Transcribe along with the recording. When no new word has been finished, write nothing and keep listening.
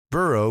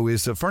Burrow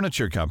is a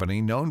furniture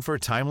company known for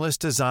timeless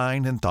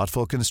design and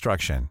thoughtful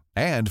construction,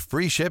 and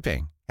free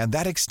shipping, and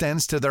that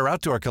extends to their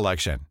outdoor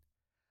collection.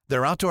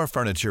 Their outdoor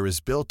furniture is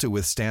built to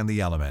withstand the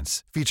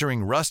elements,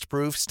 featuring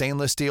rust-proof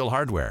stainless steel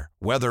hardware,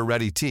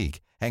 weather-ready teak,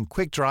 and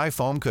quick-dry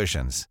foam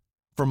cushions.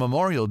 For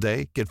Memorial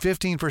Day, get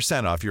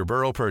 15% off your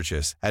Burrow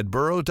purchase at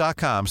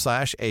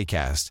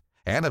burrow.com/ACAST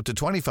and up to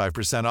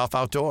 25% off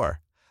outdoor.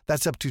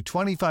 That's up to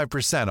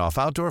 25% off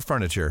outdoor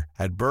furniture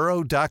at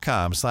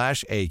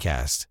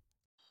burrow.com/ACAST.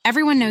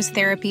 Everyone knows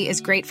therapy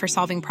is great for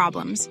solving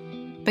problems,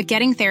 but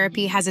getting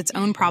therapy has its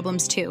own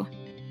problems too,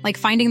 like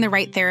finding the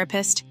right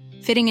therapist,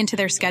 fitting into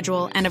their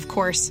schedule, and of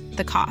course,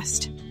 the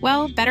cost.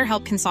 Well,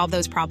 BetterHelp can solve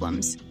those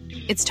problems.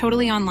 It's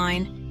totally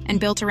online and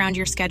built around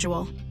your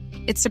schedule.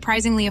 It's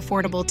surprisingly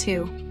affordable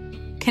too.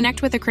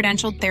 Connect with a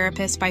credentialed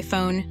therapist by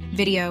phone,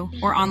 video,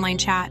 or online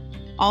chat,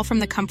 all from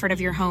the comfort of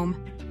your home.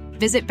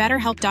 Visit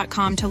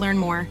BetterHelp.com to learn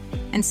more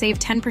and save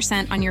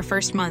 10% on your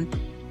first month.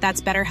 That's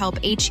BetterHelp,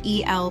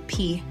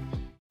 H-E-L-P.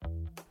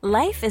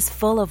 Life is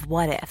full of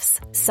what-ifs.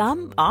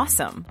 Some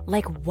awesome,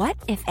 like what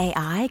if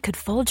AI could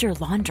fold your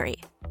laundry?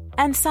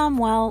 And some,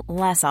 well,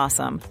 less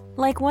awesome,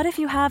 like what if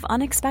you have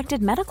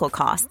unexpected medical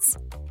costs?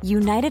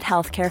 United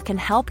Healthcare can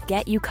help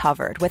get you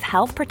covered with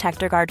Health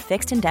Protector Guard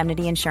fixed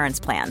indemnity insurance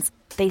plans.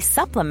 They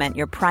supplement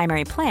your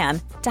primary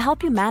plan to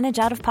help you manage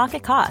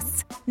out-of-pocket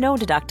costs. No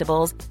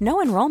deductibles,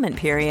 no enrollment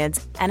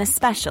periods, and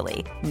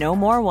especially no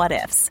more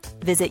what-ifs.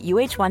 Visit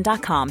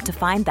uh1.com to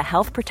find the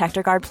Health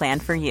Protector Guard plan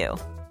for you.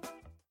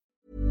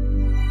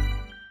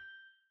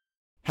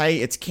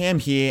 Hey, it's Cam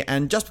here,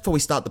 and just before we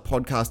start the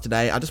podcast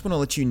today, I just want to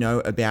let you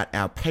know about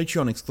our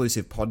Patreon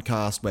exclusive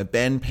podcast where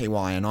Ben,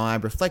 PY, and I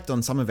reflect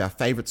on some of our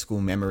favourite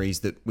school memories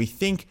that we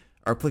think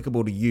are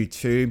applicable to you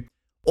too.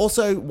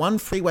 Also, one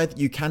free way that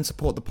you can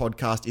support the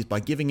podcast is by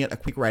giving it a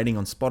quick rating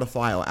on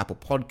Spotify or Apple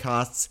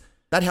Podcasts.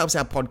 That helps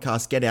our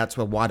podcast get out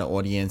to a wider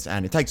audience,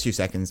 and it takes 2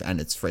 seconds and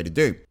it's free to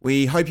do.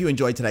 We hope you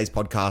enjoyed today's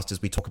podcast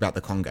as we talk about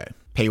the Congo.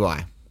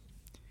 PY.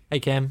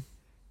 Hey, Cam.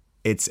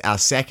 It's our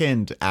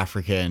second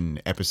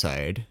African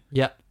episode.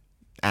 Yep.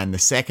 And the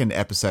second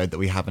episode that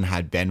we haven't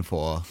had Ben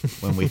for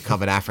when we've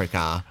covered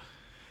Africa.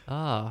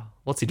 Ah,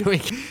 what's he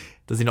doing?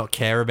 Does he not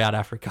care about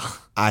Africa?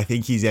 I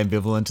think he's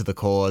ambivalent to the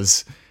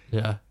cause.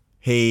 Yeah.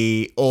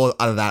 Or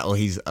either that or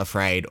he's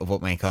afraid of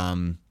what may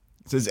come.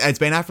 So it's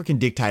been African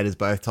dictators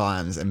both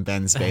times, and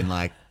Ben's been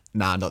like,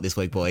 nah, not this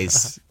week,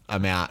 boys.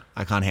 I'm out.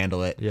 I can't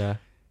handle it. Yeah.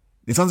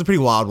 This one's a pretty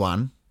wild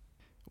one.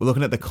 We're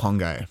looking at the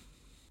Congo.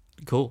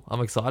 Cool.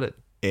 I'm excited.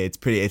 It's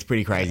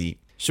pretty crazy.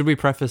 Should we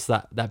preface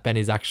that Ben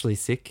is actually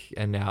sick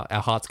and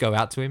our hearts go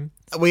out to him?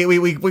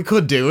 We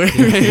could do it.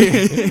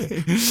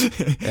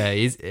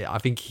 I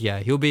think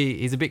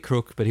he's a bit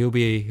crook, but he'll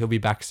be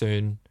back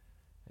soon.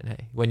 And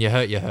hey, when you're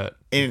hurt, you're hurt.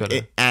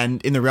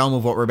 And in the realm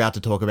of what we're about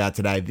to talk about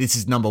today, this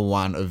is number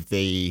one of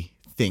the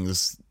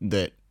things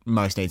that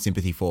most need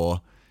sympathy for.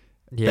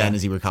 Yeah. Ben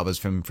as he recovers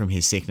from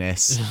his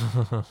sickness.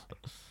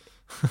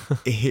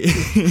 He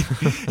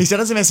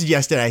sent us a message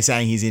yesterday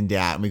saying he's in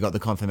doubt, and we got the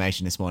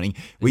confirmation this morning.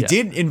 We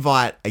did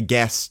invite a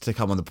guest to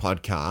come on the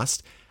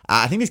podcast.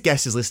 I think this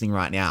guest is listening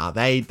right now.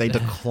 They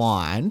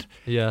declined.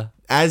 Yeah.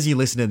 As you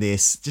listen to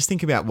this, just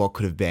think about what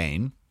could have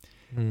been.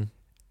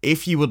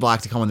 If you would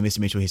like to come on the Mr.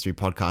 Mitchell History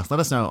podcast,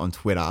 let us know on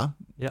Twitter.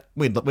 Yeah.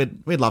 We'd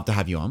love to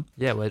have you on.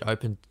 Yeah, we're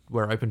open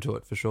to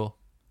it for sure.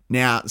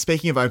 Now,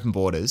 speaking of open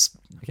borders,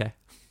 okay,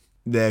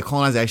 the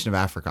colonization of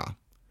Africa.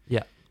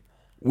 Yeah.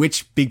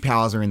 Which big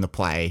powers are in the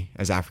play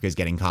as Africa's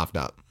getting carved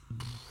up?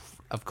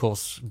 Of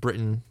course,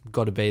 Britain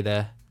got to be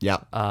there.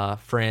 Yep.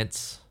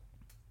 France,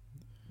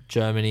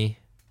 Germany,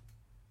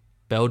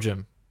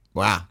 Belgium.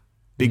 Wow.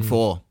 Big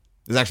four.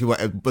 There's actually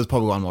was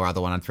probably one more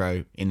other one I'd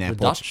throw in there.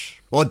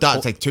 Dutch. Well,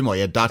 Dutch, like two more.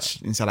 Yeah,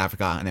 Dutch in South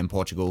Africa and then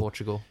Portugal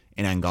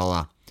in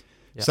Angola.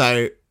 Yep.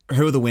 So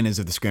who are the winners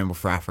of the scramble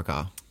for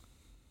Africa?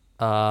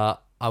 I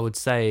would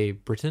say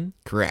Britain.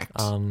 Correct.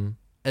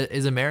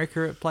 Is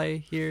America at play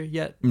here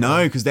yet?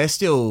 No, because they're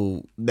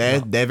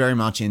very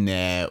much in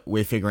there.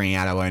 We're figuring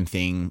out our own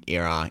thing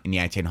era in the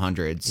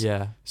 1800s.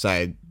 Yeah.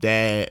 So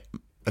they're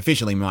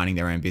officially minding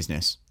their own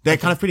business. They're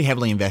kind of pretty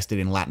heavily invested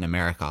in Latin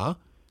America,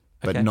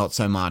 but not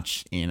so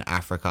much in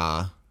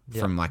Africa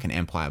from like an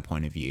empire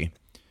point of view.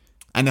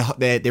 And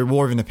their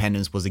War of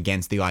Independence was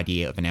against the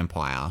idea of an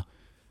empire.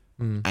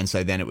 And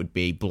so then it would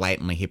be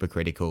blatantly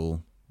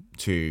hypocritical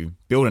to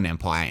build an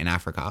empire in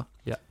Africa.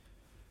 Yeah.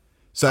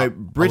 So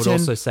Britain... I would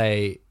also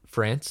say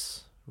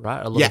France,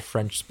 right? A lot of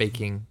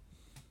French-speaking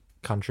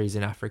countries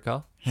in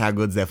Africa. How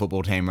good's their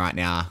football team right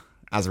now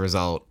as a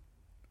result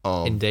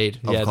of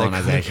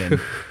colonization?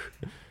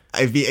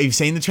 Have you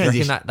seen the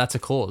transition? I reckon that's a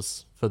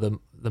cause for the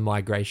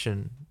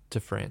migration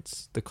to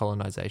France, the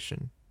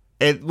colonization.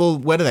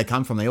 Where do they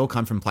come from? They all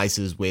come from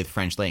places with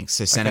French links.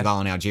 So Senegal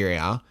and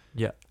Algeria,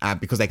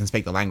 because they can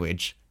speak the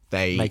language,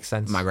 they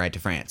migrate to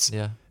France.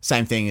 Yeah.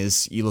 Same thing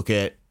as you look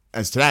at,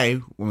 as today,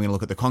 when we're going to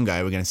look at the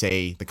Congo, we're going to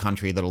see the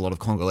country that a lot of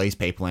Congolese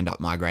people end up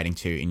migrating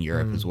to in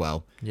Europe as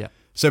well. Yeah.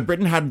 So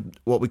Britain had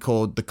what we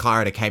called the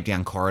Cairo to Cape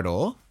Town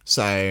corridor.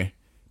 So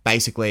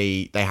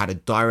basically they had a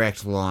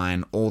direct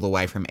line all the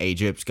way from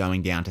Egypt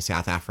going down to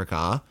South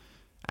Africa.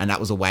 And that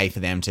was a way for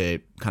them to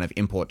kind of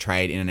import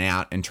trade in and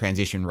out and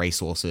transition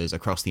resources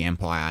across the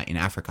empire in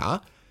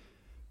Africa.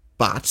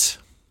 But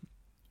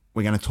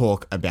we're going to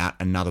talk about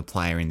another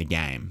player in the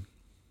game.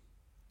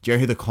 Do you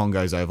know who the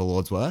Congo's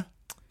overlords were?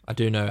 I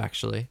do know,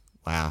 actually.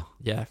 Wow.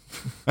 Yeah.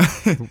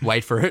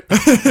 Wait for it.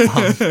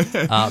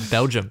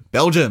 Belgium.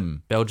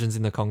 Belgium's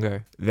in the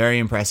Congo. Very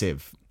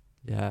impressive.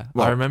 Yeah.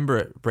 Well, I remember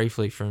it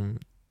briefly from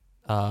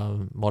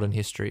modern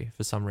history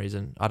for some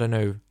reason. I don't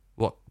know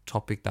what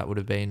topic that would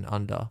have been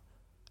under,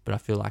 but I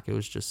feel like it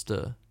was just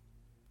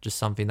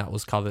something that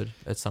was covered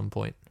at some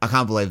point. I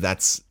can't believe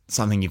that's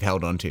something you've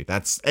held on to.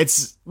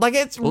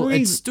 Well,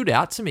 it stood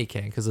out to me,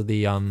 Ken, because of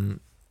the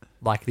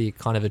the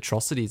kind of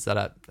atrocities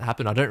that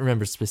happened. I don't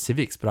remember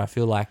specifics, but I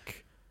feel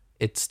like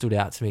it stood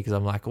out to me because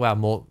I'm like, wow,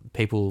 more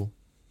people,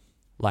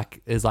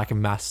 like, there's like a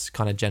mass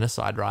kind of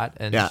genocide, right?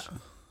 And yeah.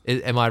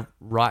 Am I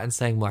right in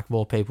saying like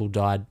more people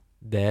died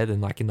there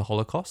than like in the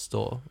Holocaust,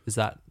 or is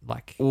that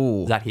like,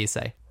 is that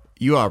hearsay?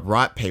 You are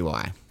right,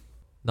 PY.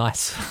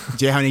 Nice.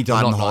 Do you know how many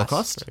died in the Nice,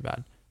 Holocaust? very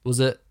bad. Was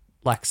it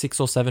like 6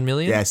 or 7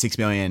 million? Yeah, 6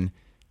 million.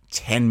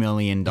 10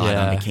 million died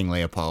under King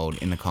Leopold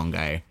in the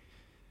Congo.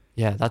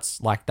 Yeah, that's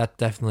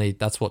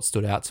what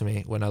stood out to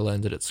me when I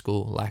learned it at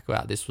school. Like,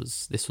 wow, this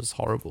was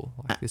horrible.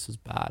 Like, this was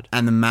bad.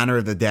 And the manner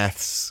of the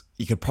deaths,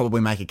 you could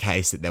probably make a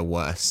case that they're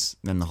worse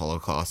than the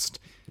Holocaust.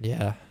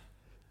 Yeah.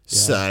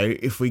 So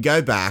if we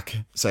go back,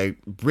 so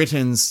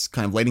Britain's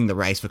kind of leading the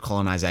race for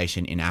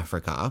colonization in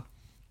Africa.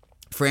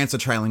 France are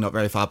trailing not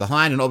very far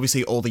behind, and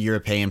obviously all the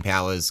European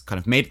powers kind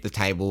of meet at the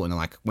table and they're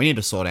like, we need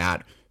to sort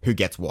out who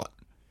gets what.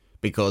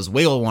 Because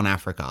we all want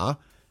Africa,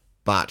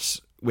 but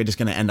we're just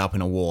going to end up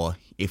in a war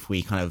if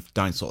we kind of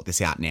don't sort this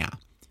out now.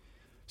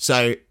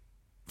 So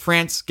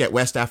France get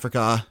West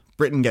Africa,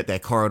 Britain get their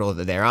corridor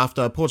that they're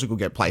after, Portugal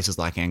get places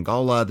like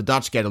Angola, the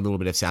Dutch get a little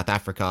bit of South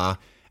Africa,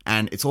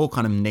 and it's all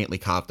kind of neatly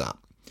carved up.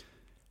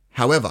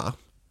 However,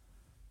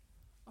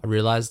 I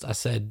realized I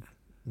said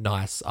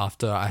nice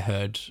after I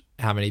heard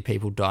how many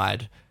people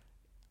died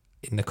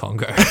in the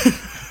Congo.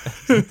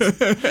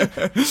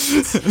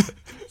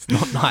 It's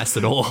not nice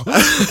at all.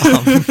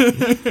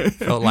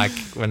 Felt like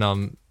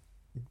when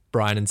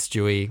Brian and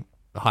Stewie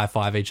high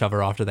five each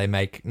other after they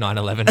make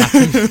 9/11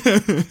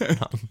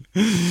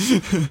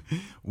 happen.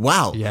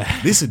 Wow.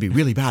 Yeah. This would be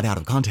really bad out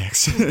of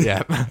context.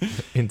 Yeah,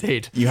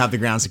 indeed. You have the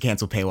grounds to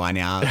cancel PY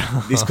now.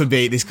 This could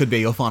be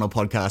your final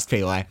podcast,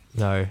 PY.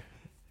 No.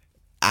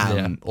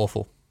 Yeah,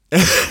 awful.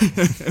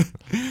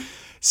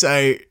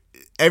 So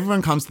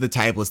everyone comes to the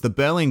table. It's the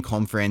Berlin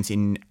Conference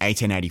in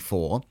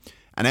 1884,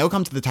 and they all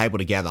come to the table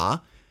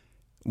together.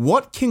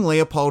 What King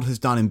Leopold has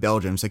done in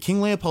Belgium, so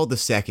King Leopold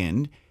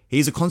II,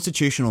 he's a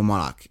constitutional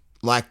monarch,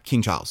 like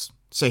King Charles.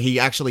 So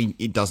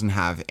he doesn't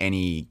have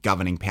any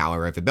governing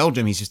power over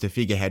Belgium. He's just a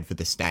figurehead for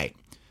the state.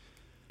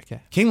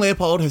 Okay. King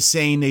Leopold has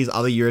seen these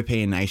other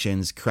European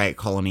nations create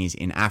colonies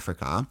in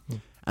Africa.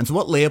 And so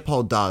what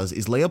Leopold does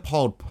is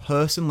Leopold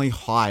personally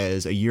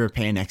hires a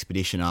European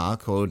expeditioner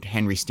called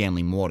Henry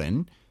Stanley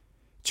Morton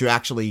to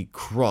actually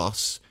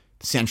cross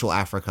Central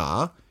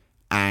Africa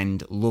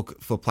and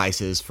look for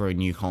places for a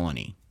new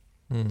colony.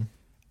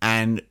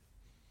 And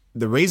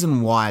the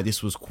reason why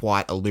this was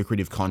quite a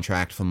lucrative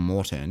contract for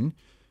Morton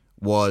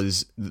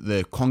was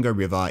the Congo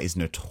River is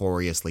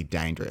notoriously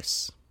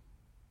dangerous.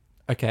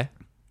 Okay.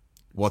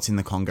 What's in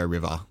the Congo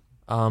River?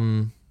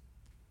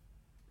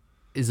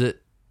 Is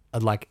it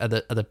like are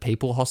the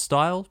people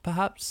hostile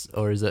perhaps,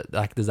 or is it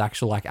like there's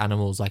actual like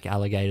animals like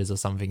alligators or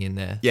something in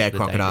there? Yeah, that are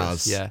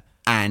crocodiles. dangerous? Yeah.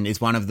 And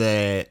it's one of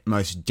the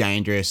most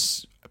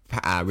dangerous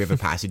river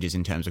passages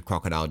in terms of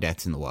crocodile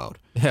deaths in the world.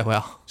 Yeah,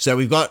 well. So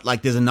we've got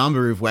there's a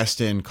number of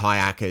Western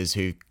kayakers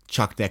who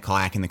chuck their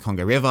kayak in the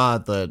Congo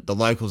River. The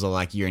locals are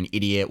like, you're an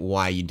idiot.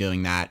 Why are you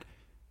doing that?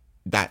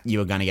 That you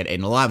are going to get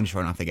eaten alive. And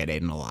sure enough, they get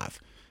eaten alive.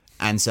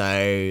 And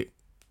so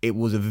it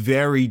was a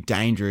very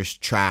dangerous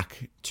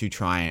track to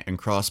try and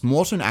cross.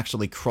 Morton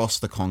actually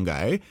crossed the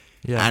Congo.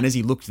 Yeah. And as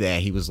he looked there,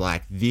 he was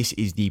like, this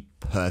is the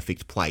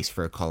perfect place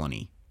for a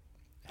colony.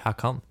 How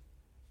come?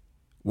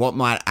 What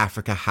might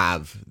Africa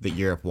have that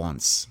Europe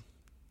wants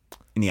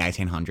in the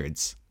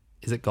 1800s?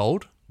 Is it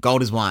gold?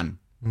 Gold is one.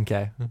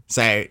 Okay.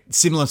 So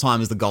similar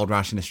time as the gold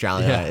rush in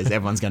Australia, Yeah. as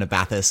everyone's going to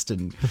Bathurst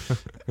and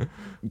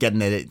getting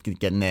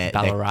their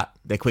Ballarat.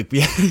 their quick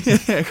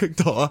quick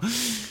tour.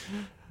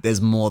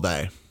 There's more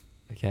though.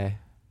 Okay.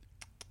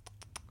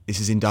 This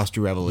is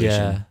Industrial Revolution.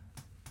 Yeah.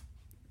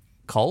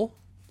 Coal?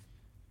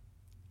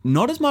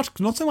 Not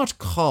so much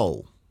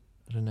coal.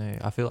 I don't know.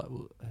 I feel like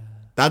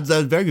That's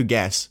a very good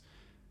guess.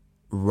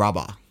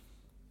 Rubber.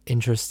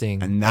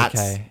 interesting. And that's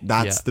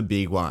Yeah. the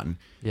big one.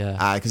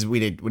 Yeah. Because we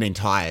need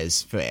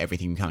tires for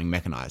everything becoming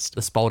mechanized.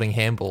 The Spalding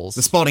handballs.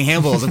 The Spalding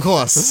handballs, of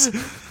course.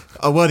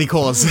 A worthy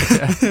cause.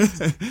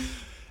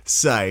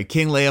 So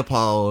King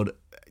Leopold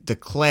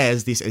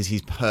declares this as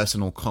his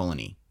personal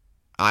colony.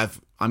 I'm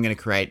going to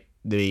create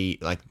the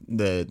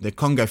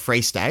Congo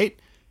Free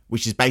State,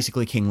 which is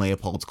basically King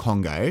Leopold's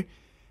Congo,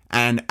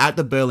 And at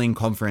the Berlin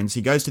conference,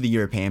 he goes to the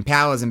European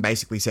powers and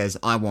basically says,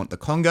 I want the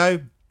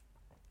Congo.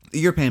 The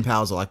European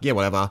powers are like, yeah,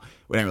 whatever.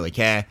 We don't really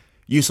care.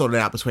 You sort it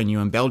out between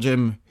you and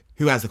Belgium.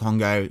 Who has the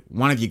Congo?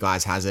 One of you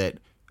guys has it.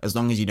 As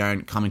long as you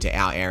don't come into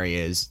our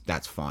areas,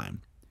 that's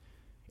fine.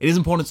 It is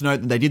important to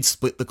note that they did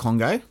split the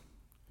Congo.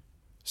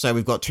 So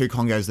we've got 2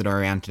 Congos that are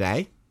around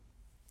today.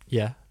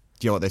 Yeah.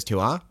 Do you know what those 2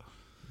 are?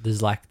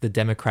 There's like the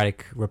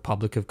Democratic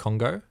Republic of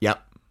Congo.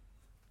 Yep.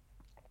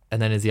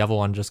 And then is the other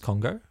one just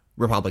Congo?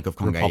 Republic of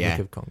Congo, Republic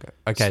of Congo.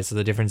 Okay, so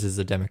the difference is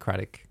the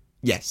Democratic.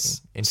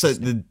 Yes. So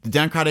the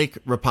Democratic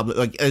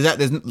Republic,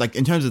 like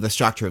in terms of the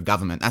structure of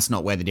government, that's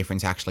not where the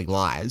difference actually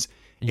lies.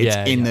 It's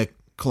in the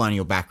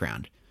colonial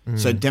background.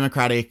 So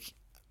Democratic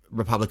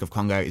Republic of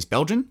Congo is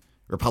Belgian.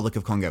 Republic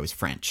of Congo is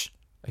French.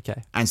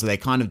 Okay. And so they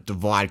kind of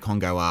divide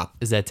Congo up.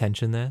 Is there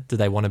tension there? Do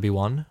they want to be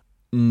one?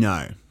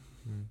 No.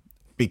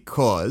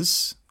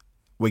 Because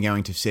we're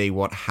going to see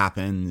what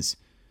happens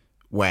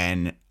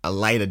when a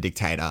later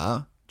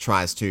dictator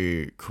tries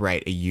to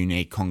create a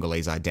unique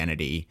Congolese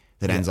identity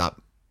that ends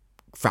up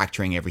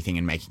fracturing everything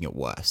and making it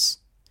worse.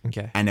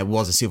 Okay. And there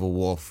was a civil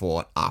war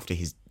fought after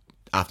his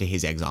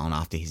exile and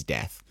after his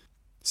death.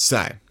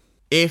 So,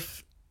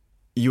 if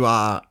you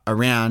are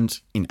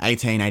around in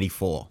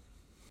 1884,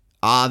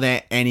 are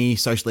there any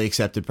socially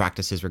accepted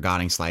practices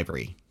regarding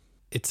slavery?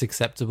 It's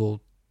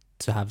acceptable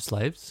to have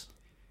slaves?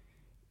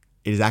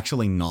 It is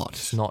actually not.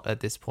 It's not at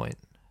this point.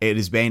 It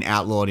has been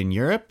outlawed in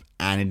Europe,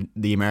 and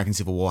the American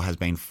Civil War has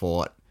been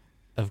fought.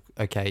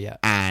 Okay, yeah.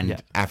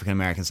 And African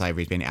American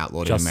slavery has been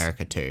outlawed in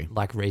America too.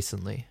 Like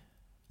recently.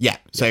 Yeah,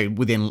 so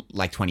within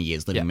like 20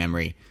 years, living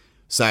memory.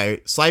 So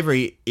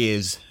slavery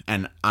is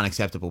an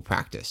unacceptable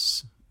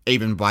practice,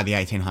 even by the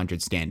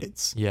 1800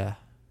 standards. Yeah.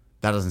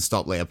 That doesn't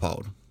stop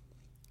Leopold.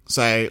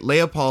 So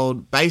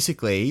Leopold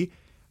basically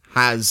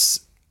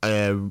has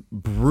a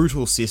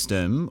brutal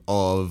system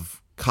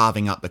of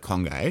carving up the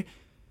Congo.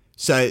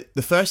 So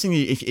the first thing,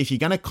 if you're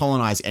going to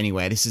colonize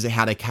anywhere, this is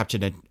how they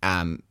captured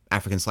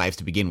African slaves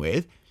to begin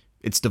with.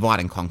 It's divide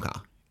and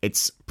conquer.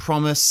 It's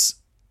promise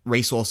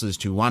resources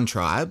to one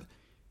tribe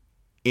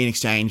in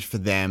exchange for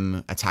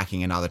them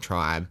attacking another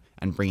tribe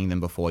and bringing them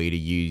before you to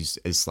use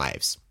as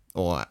slaves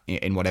or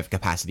in whatever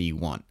capacity you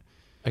want.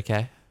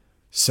 Okay.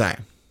 So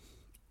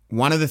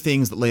one of the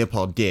things that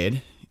Leopold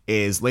did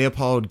is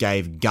Leopold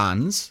gave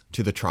guns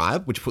to the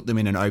tribe, which put them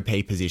in an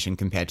OP position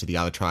compared to the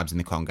other tribes in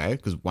the Congo,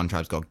 because one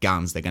tribe's got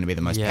guns, they're going to be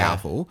the most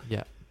powerful.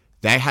 Yeah.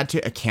 They had to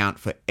account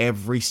for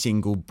every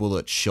single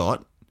bullet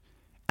shot,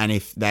 and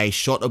if they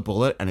shot a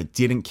bullet and it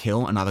didn't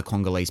kill another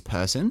Congolese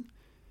person,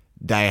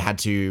 they had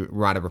to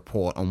write a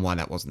report on why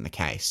that wasn't the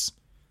case.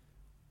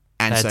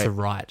 And they had to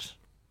write.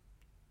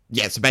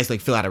 Yeah, so basically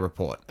fill out a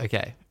report.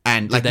 Okay.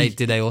 And did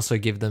they also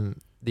give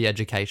them the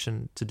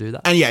education to do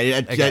that? And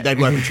they'd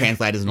work with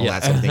translators and all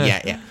that sort of thing.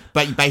 Yeah.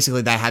 But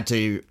basically they had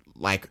to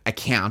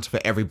account for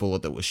every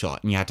bullet that was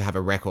shot, and you had to have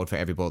a record for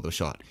every bullet that was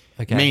shot.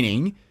 Okay.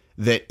 Meaning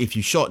that if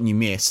you shot and you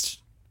missed,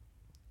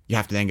 you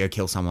have to then go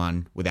kill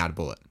someone without a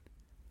bullet.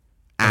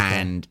 Okay.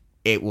 And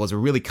it was a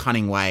really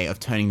cunning way of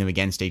turning them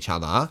against each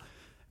other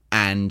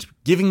and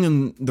giving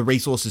them the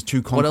resources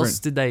to conquer.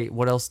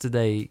 What else did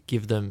they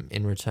give them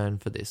in return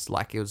for this?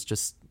 Like, it was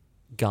just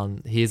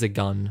gun. Here's a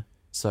gun,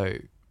 so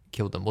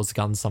kill them. Was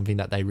guns something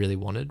that they really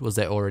wanted? Was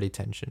there already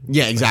tension?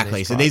 Yeah,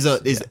 exactly. So these are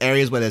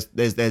areas where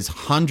there's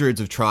hundreds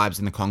of tribes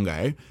in the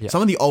Congo. Yeah.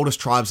 Some of the oldest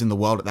tribes in the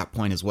world at that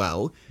point as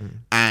well.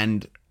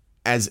 And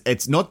as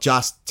it's not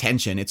just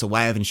tension, it's a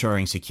way of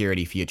ensuring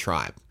security for your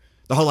tribe.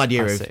 The whole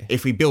idea of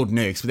if we build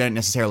nukes, we don't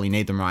necessarily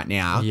need them right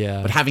now,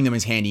 but having them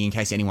is handy in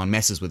case anyone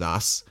messes with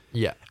us.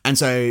 Yeah. And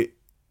so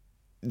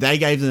they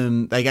gave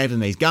them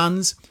these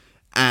guns,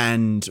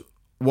 and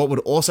what would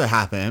also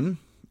happen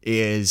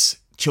is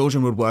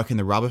children would work in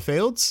the rubber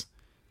fields,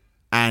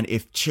 and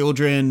if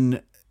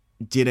children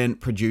didn't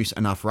produce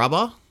enough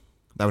rubber,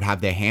 they would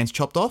have their hands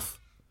chopped off.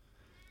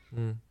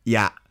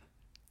 Yeah.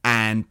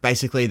 And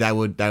basically they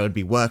would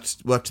be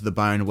worked to the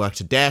bone, worked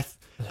to death.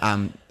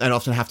 They'd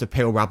often have to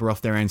peel rubber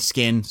off their own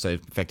skin, so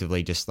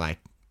effectively just like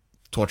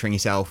torturing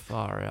yourself.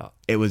 Far out.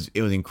 It was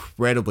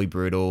incredibly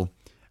brutal.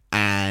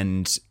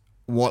 And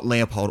what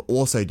Leopold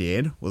also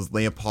did was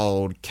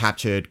Leopold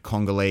captured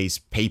Congolese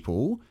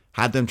people,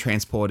 had them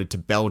transported to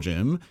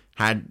Belgium,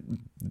 had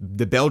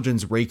the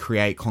Belgians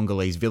recreate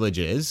Congolese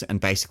villages, and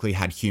basically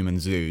had human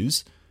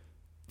zoos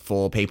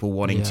for people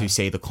wanting to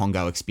see the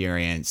Congo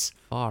experience.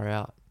 Far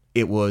out.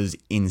 It was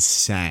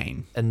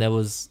insane. And there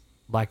was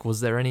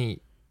there any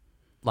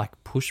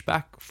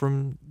pushback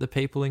from the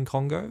people in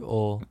Congo,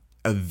 or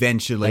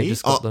eventually they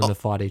just got them to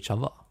fight each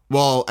other?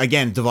 Well,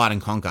 again, divide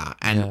and conquer.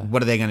 And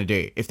what are they going to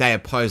do? If they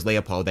oppose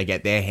Leopold, they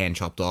get their hand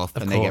chopped off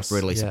and they get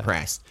brutally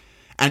suppressed.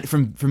 And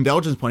from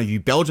Belgium's point of view,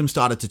 Belgium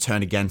started to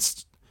turn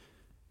against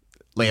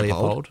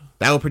Leopold.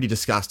 They were pretty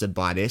disgusted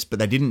by this, but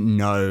they didn't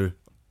know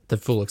the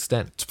full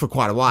extent for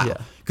quite a while.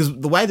 Because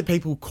the way that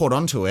people caught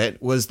onto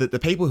it was that the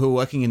people who were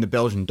working in the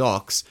Belgian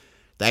docks,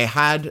 they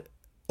had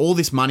all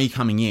this money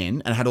coming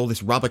in and had all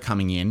this rubber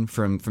coming in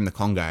from the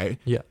Congo.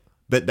 Yeah.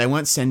 But they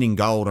weren't sending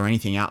gold or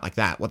anything out like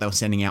that. What they were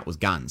sending out was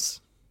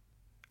guns.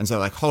 And so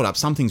like, hold up,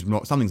 something's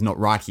not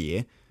right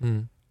here.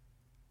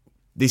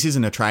 This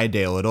isn't a trade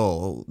deal at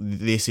all.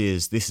 This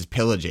is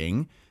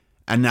pillaging.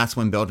 And that's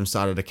when Belgium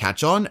started to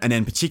catch on. And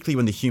then particularly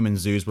when the human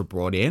zoos were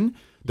brought in,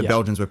 the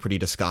Belgians were pretty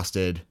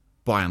disgusted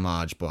by and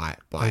large by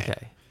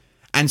it.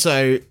 And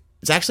so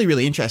it's actually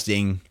really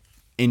interesting.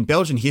 In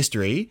Belgian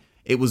history,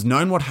 it was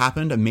known what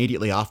happened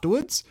immediately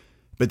afterwards.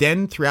 But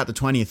then throughout the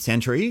 20th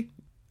century,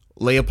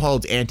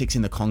 Leopold's antics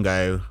in the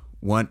Congo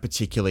weren't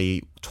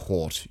particularly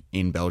taught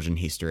in Belgian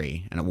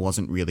history. And it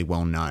wasn't really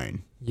well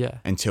known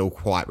until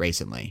quite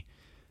recently.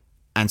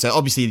 And so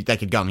obviously they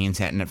could go on the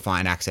internet and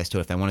find access to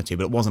it if they wanted to,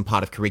 but it wasn't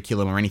part of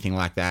curriculum or anything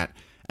like that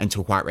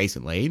until quite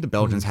recently. The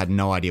Belgians had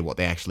no idea what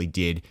they actually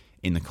did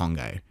in the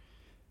Congo.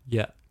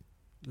 Yeah.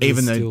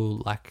 Even though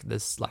still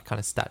there's kind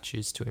of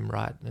statues to him,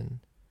 right? And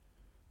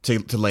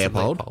to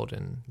Leopold.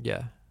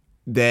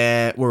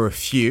 There were a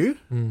few.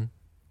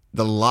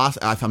 The last,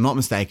 if I'm not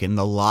mistaken,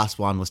 the last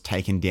one was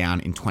taken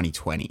down in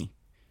 2020.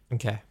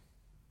 Okay.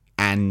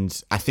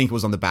 And I think it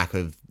was on the back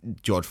of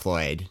George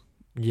Floyd.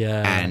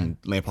 Yeah. And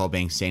Leopold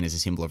being seen as a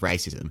symbol of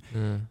racism.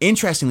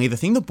 Interestingly, the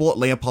thing that brought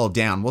Leopold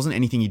down wasn't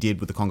anything he did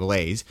with the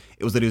Congolese.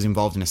 It was that he was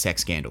involved in a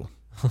sex scandal.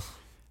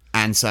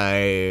 And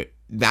so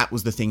that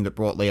was the thing that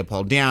brought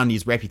Leopold down.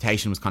 His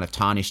reputation was kind of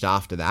tarnished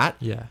after that.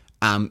 Yeah.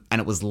 And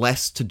it was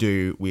less to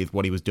do with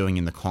what he was doing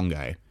in the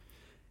Congo.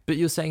 But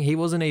you're saying he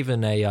wasn't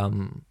even a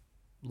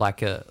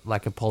like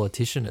a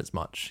politician as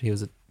much. He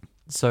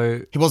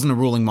wasn't a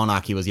ruling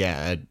monarch. He was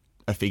a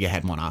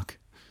figurehead monarch.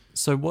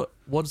 So what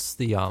are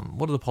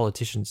the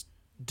politicians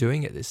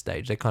doing at this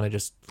stage? They're kind of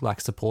just like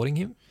supporting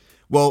him?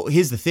 Well,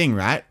 here's the thing,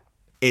 right?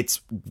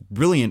 It's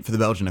brilliant for the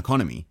Belgian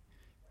economy.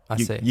 I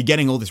see. You're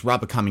getting all this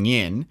rubber coming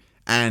in,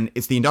 and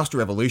it's the Industrial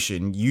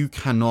Revolution. You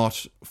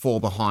cannot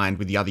fall behind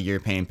with the other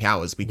European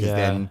powers because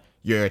then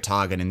you're a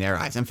target in their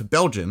eyes. And for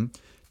Belgium,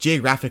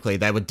 geographically,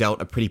 they were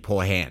dealt a pretty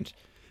poor hand.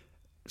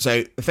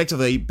 So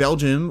effectively,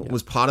 Belgium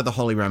was part of the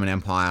Holy Roman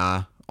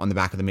Empire on the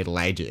back of the Middle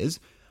Ages.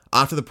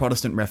 After the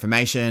Protestant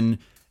Reformation,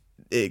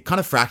 it kind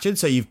of fractured.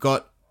 So you've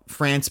got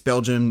France,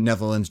 Belgium,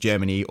 Netherlands,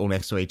 Germany all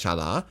next to each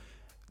other.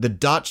 The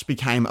Dutch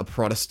became a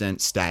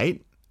Protestant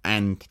state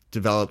and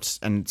developed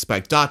and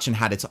spoke Dutch and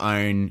had its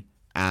own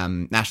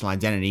national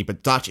identity.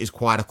 But Dutch is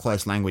quite a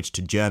close language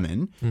to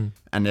German,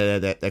 and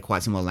they're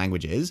quite similar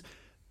languages.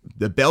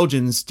 The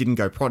Belgians didn't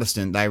go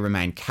Protestant. They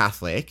remained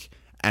Catholic.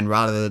 And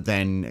rather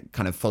than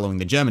kind of following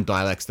the German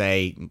dialects,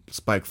 they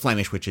spoke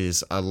Flemish, which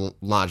is a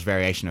large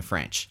variation of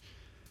French.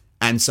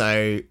 And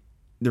so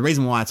the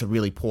reason why it's a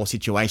really poor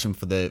situation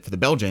for the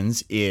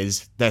Belgians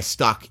is they're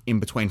stuck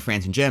in between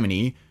France and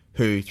Germany,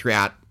 who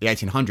throughout the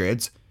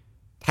 1800s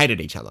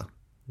hated each other.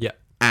 Yeah.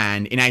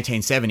 And in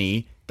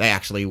 1870, they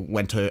actually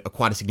went to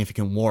quite a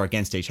significant war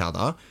against each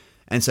other.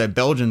 And so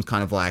Belgium's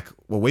kind of like,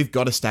 well, we've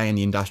got to stay in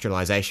the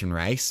industrialization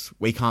race.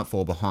 We can't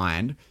fall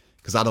behind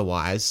because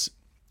otherwise,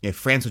 if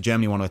France or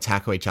Germany want to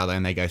attack each other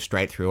and they go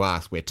straight through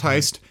us, we're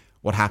toast.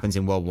 What happens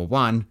in World War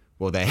I?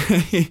 Well,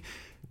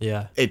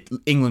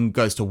 England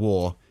goes to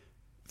war,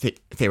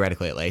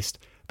 theoretically at least,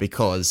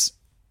 because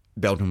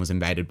Belgium was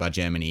invaded by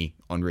Germany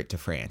en route to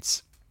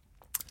France.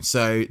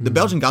 So the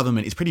Belgian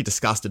government is pretty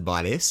disgusted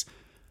by this,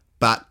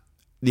 but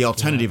the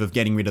alternative of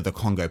getting rid of the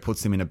Congo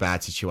puts them in a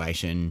bad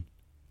situation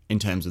in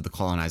terms of the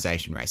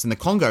colonization race. And the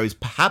Congo is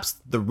perhaps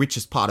the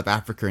richest part of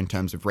Africa in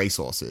terms of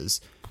resources.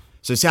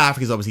 So South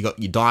Africa's obviously got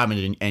your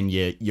diamond and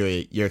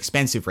your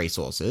expensive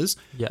resources,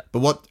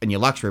 and your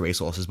luxury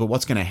resources. But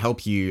what's going to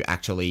help you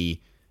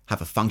actually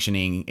have a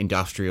functioning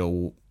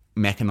industrial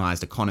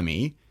mechanized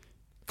economy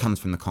comes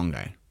from the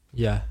Congo.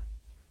 Yeah.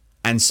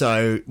 And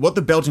so what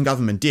the Belgian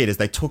government did is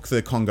they took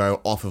the Congo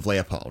off of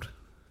Leopold,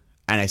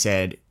 and they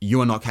said,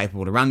 "You are not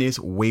capable to run this.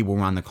 We will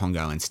run the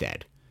Congo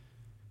instead."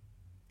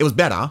 It was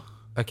better.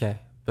 Okay,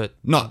 but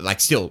not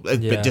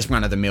but just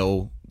run of the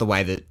mill the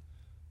way that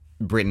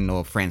Britain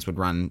or France would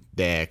run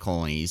their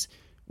colonies,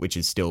 which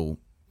is still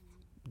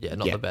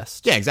not the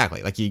best. Yeah,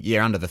 exactly. Like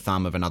you're under the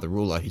thumb of another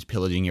ruler who's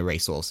pillaging your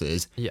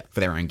resources for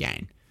their own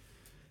gain.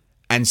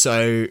 And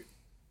so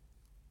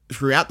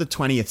throughout the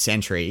 20th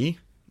century,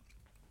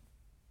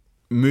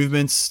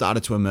 movements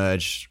started to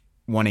emerge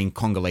wanting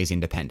Congolese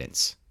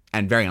independence,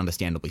 and very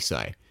understandably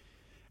so.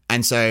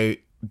 And so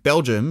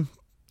Belgium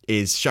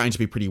is shown to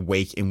be pretty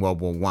weak in World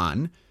War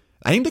I.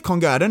 I think the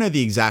Congo, I don't know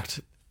the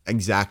exact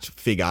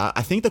figure.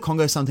 I think the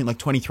Congo is something like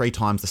 23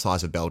 times the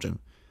size of Belgium.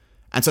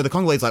 And so the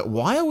Congolese like,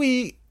 why are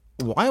we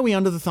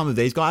under the thumb of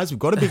these guys? We've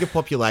got a bigger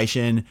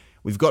population.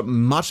 We've got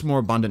much more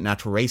abundant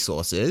natural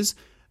resources.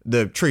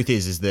 The truth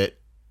is that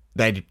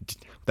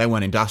they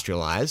weren't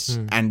industrialized,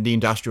 and the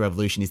Industrial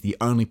Revolution is the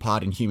only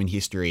part in human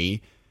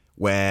history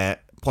where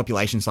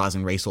population size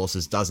and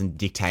resources doesn't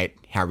dictate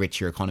how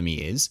rich your economy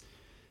is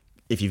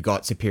if you've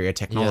got superior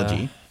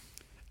technology.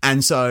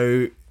 And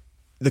so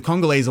the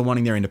Congolese are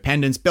wanting their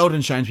independence.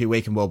 Belgium's shown to be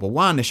weak in World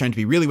War I. They're shown to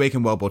be really weak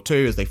in World War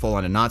II as they fall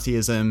under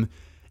Nazism.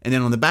 And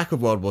then on the back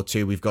of World War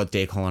II, we've got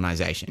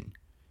decolonization,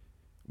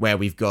 where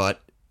we've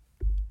got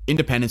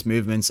independence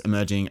movements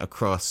emerging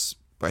across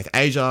both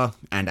Asia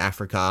and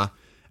Africa.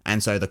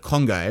 And so the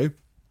Congo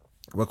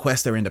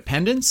request their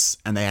independence,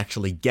 and they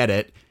actually get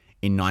it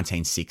in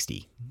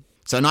 1960.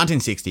 So in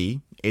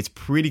 1960, it's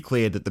pretty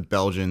clear that the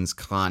Belgians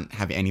can't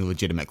have any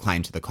legitimate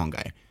claim to the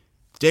Congo.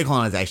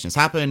 Decolonization has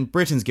happened.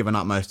 Britain's given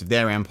up most of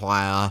their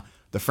empire.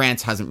 The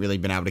France hasn't really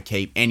been able to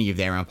keep any of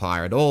their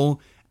empire at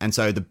all. And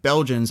so the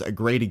Belgians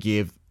agree to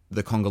give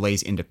the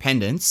Congolese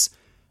independence,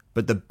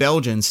 but the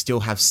Belgians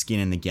still have skin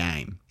in the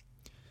game.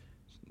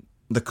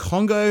 The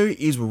Congo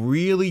is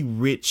really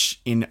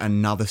rich in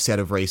another set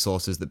of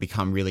resources that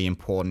become really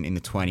important in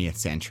the 20th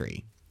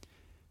century.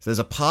 So there's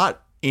a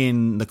part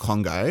in the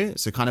Congo,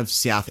 so kind of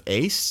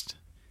southeast.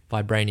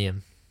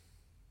 Vibranium.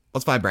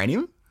 What's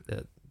vibranium?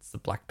 It's the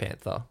Black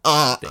Panther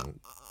thing.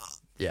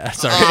 Yeah,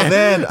 sorry. Oh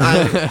man,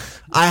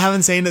 I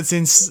haven't seen it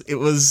since it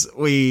was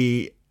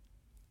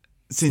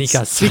Sneak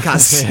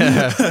Us.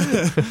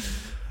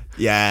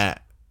 Yeah.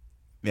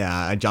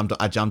 Yeah, I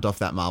jumped off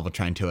that Marvel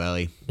train too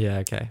early. Yeah,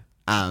 okay.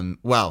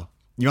 Well,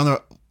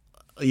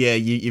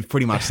 you've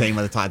pretty much seen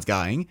where the tide's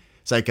going.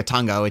 So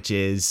Katanga, which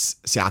is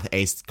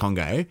southeast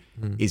Congo,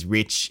 is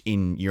rich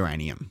in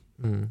uranium.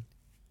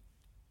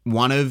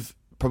 One of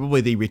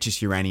probably the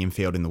richest uranium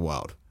field in the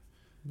world.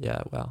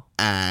 Yeah, wow.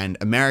 And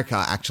America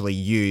actually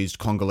used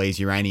Congolese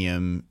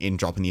uranium in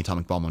dropping the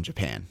atomic bomb on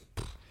Japan.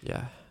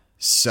 Yeah.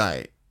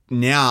 So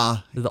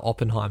now... The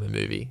Oppenheimer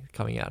movie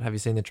coming out. Have you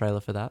seen the trailer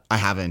for that? I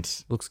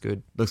haven't. Looks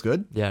good. Looks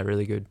good? Yeah,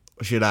 really good.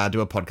 We should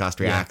do a podcast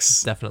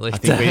reacts. Yeah, definitely. I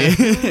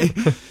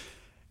think we...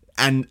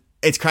 And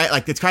it's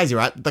crazy,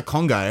 right? The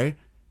Congo,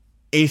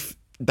 if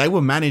they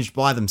were managed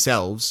by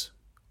themselves,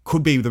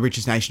 could be the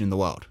richest nation in the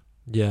world.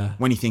 Yeah.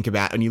 When you think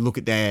about and you look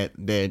at they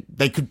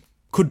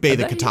could be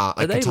Qatar.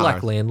 Are they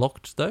like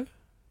landlocked though?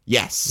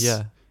 Yes.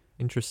 Yeah.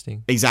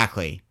 Interesting.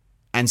 Exactly.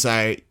 And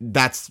so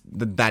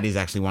that is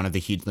actually one of the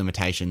huge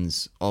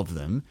limitations of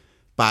them.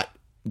 But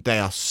they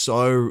are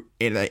so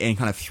in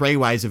kind of three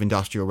ways of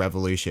industrial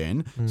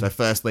revolution. So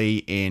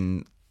firstly,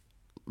 in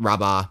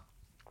rubber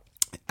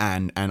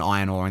and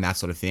iron ore and that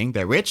sort of thing,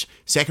 they're rich.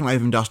 Second wave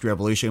of industrial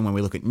revolution, when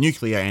we look at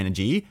nuclear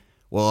energy,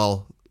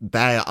 well,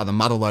 they are the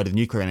mother lode of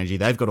nuclear energy.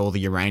 They've got all the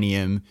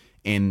uranium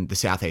in the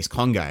southeast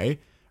Congo.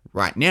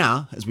 Right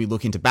now, as we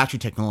look into battery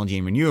technology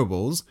and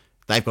renewables,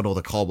 they've got all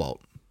the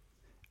cobalt.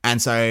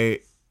 And so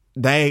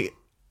they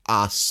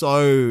are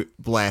so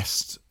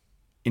blessed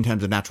in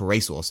terms of natural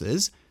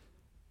resources,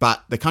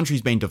 but the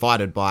country's been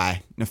divided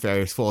by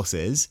nefarious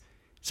forces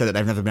so that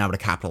they've never been able to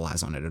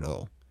capitalize on it at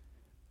all.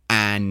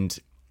 And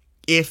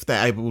if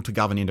they're able to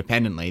govern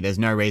independently, there's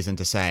no reason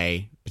to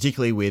say,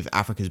 particularly with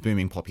Africa's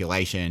booming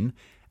population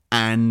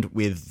and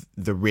with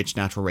the rich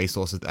natural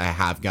resources that they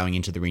have going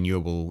into the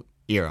renewable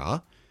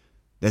era,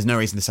 there's no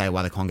reason to say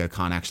why the Congo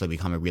can't actually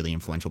become a really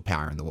influential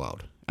power in the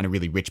world and a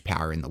really rich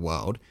power in the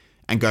world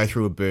and go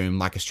through a boom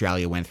like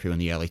Australia went through in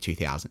the early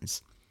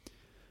 2000s.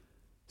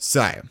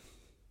 So,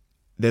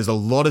 there's a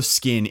lot of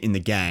skin in the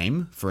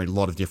game for a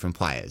lot of different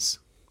players.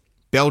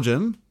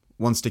 Belgium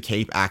wants to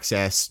keep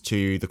access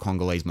to the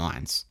Congolese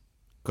mines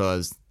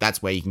because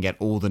that's where you can get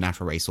all the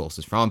natural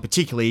resources from,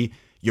 particularly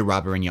your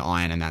rubber and your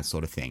iron and that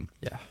sort of thing.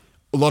 Yeah.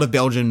 A lot of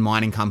Belgian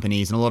mining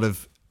companies and a lot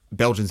of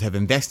Belgians have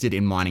invested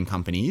in mining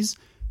companies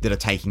that are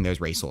taking those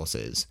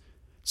resources.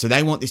 So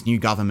they want this new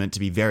government to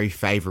be very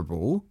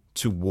favourable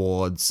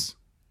towards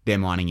their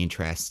mining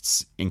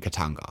interests in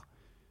Katanga.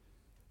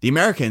 The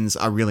Americans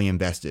are really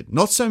invested,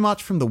 not so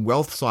much from the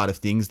wealth side of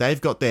things. They've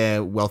got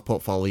their wealth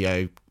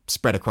portfolio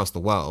spread across the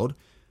world,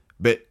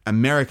 but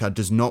America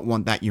does not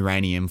want that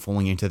uranium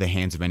falling into the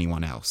hands of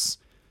anyone else.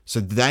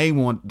 So they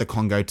want the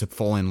Congo to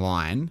fall in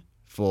line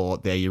for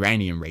their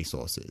uranium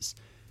resources.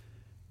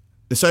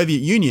 The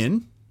Soviet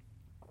Union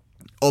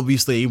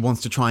obviously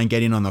wants to try and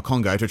get in on the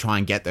Congo to try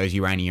and get those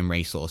uranium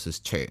resources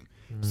too.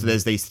 So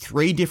there's these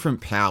three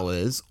different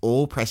powers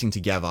all pressing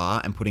together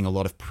and putting a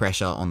lot of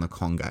pressure on the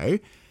Congo.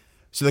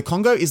 So the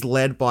Congo is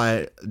led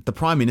by, the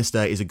Prime Minister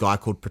is a guy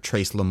called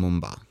Patrice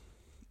Lumumba.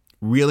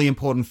 Really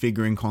important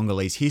figure in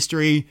Congolese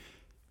history.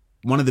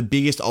 One of the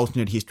biggest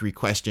alternate history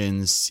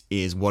questions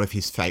is what if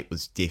his fate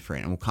was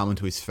different? And we'll come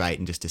into his fate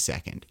in just a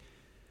second.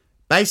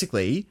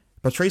 Basically,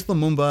 Patrice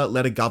Lumumba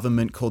led a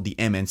government called the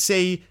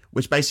MNC,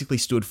 which basically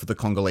stood for the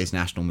Congolese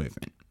National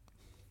Movement.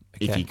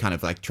 Okay. If you kind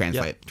of like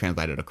translate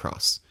it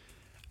across.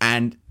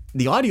 And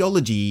the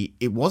ideology,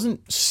 it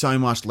wasn't so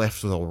much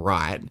left or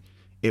right.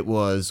 It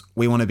was,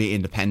 we want to be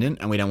independent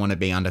and we don't want to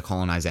be under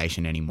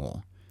colonization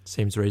anymore.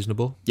 Seems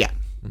reasonable. Yeah.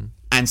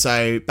 And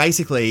so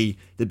basically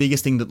the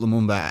biggest thing that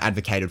Lumumba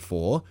advocated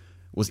for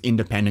was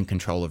independent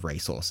control of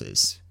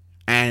resources.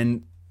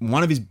 And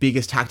one of his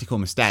biggest tactical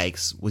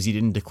mistakes was he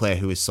didn't declare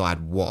who his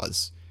side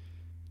was.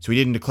 So he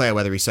didn't declare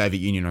whether he's Soviet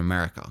Union or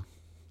America.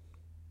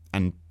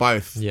 And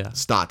both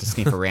start to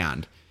sniff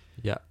around.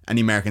 Yeah. And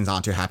the Americans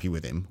aren't too happy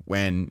with him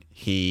when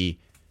he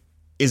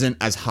isn't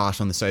as harsh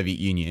on the Soviet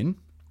Union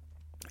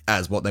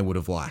as what they would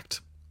have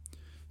liked.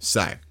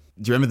 So,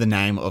 do you remember the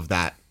name of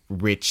that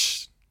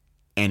rich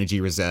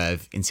energy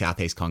reserve in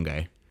Southeast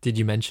Congo? Did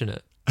you mention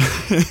it?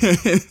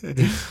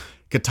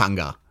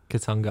 Katanga.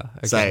 Katanga.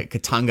 Okay. So,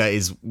 Katanga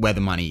is where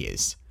the money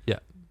is. Yeah.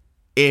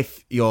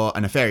 If you're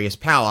a nefarious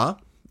power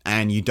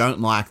and you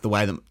don't like the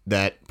way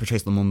that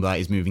Patrice Lumumba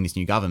is moving this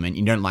new government,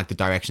 you don't like the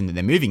direction that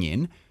they're moving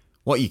in,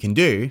 what you can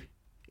do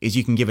is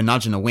you can give a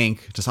nudge and a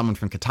wink to someone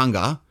from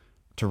Katanga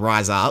to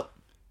rise up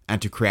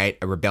and to create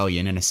a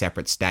rebellion in a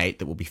separate state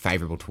that will be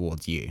favourable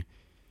towards you.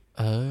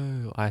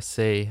 Oh, I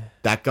see.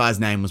 That guy's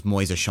name was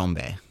Moise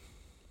Tshombe.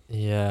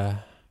 Yeah.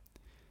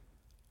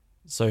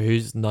 So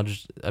who's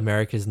nudged?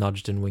 America's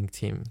nudged and winked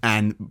him.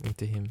 Winked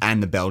to him.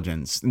 And the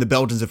Belgians. And the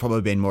Belgians have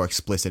probably been more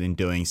explicit in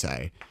doing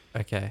so.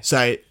 Okay.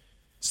 So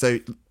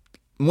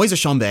Moise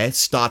Tshombe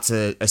starts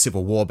a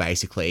civil war,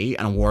 basically,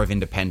 and a war of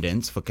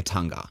independence for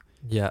Katanga.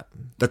 Yeah.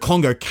 The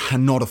Congo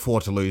cannot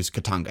afford to lose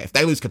Katanga. If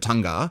they lose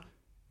Katanga,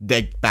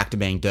 they're back to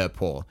being dirt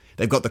poor.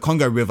 They've got the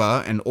Congo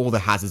River and all the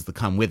hazards that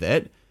come with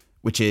it,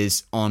 which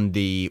is on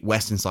the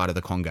western side of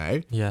the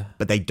Congo. Yeah.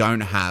 But they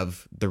don't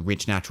have the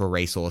rich natural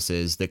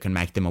resources that can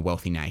make them a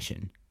wealthy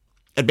nation.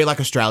 It'd be like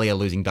Australia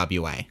losing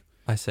WA.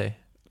 I see.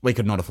 We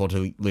could not afford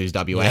to lose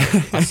WA.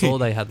 Yeah. I saw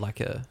they had like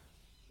a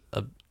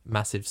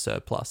massive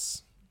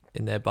surplus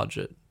in their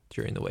budget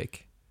during the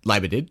week.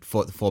 Labor did,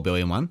 for the 4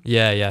 billion one.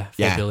 Yeah.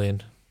 4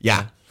 billion.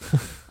 Yeah.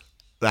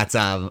 That's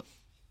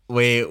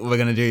we're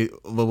gonna do.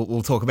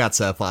 We'll talk about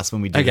surplus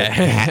when we do the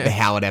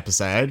Howard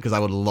episode, because I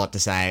would have a lot to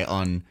say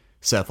on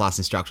surplus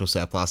and structural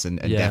surplus and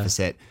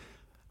deficit.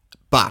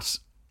 But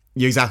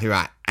you're exactly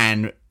right.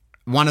 And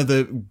one of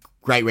the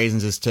great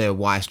reasons as to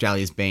why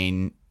Australia's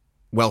been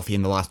wealthy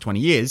in the last 20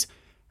 years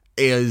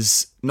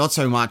is not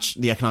so much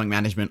the economic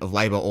management of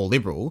Labor or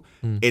Liberal,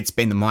 it's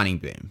been the mining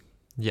boom.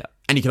 Yeah.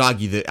 And you could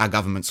argue that our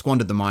government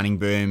squandered the mining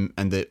boom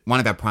and that one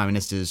of our prime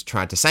ministers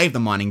tried to save the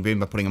mining boom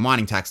by putting a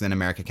mining tax, and then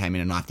America came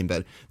in and knifed him,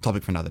 but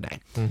topic for another day.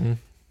 Mm-hmm.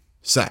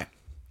 So,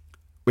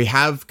 we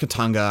have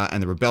Katanga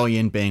and the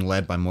rebellion being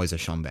led by Moise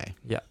Tshombe.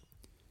 Yeah.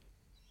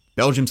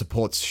 Belgium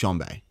supports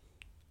Tshombe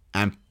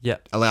and Yeah.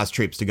 allows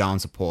troops to go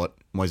and support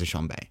Moise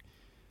Tshombe.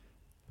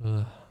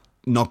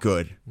 Not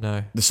good.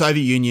 No. The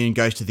Soviet Union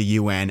goes to the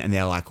UN and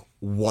they're like,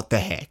 what the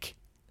heck?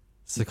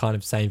 It's the kind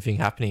of same thing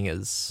happening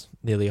as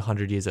nearly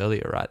 100 years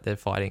earlier, right?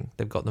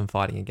 They've got them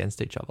fighting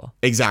against each other.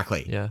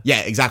 Exactly. Yeah. Yeah,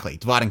 exactly.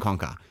 Divide and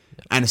conquer.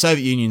 Yeah. And the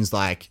Soviet Union's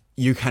like,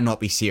 you cannot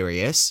be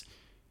serious.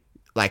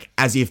 Like,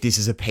 as if this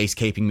is a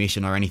peacekeeping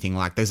mission or anything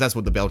like this. That's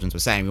what the Belgians were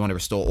saying. We want to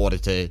restore order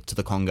to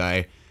the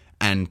Congo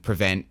and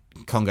prevent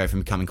Congo from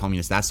becoming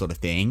communist, that sort of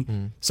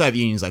thing. Soviet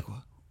Union's like,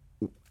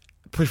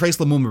 Patrice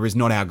Lumumba is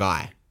not our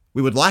guy.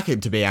 We would like him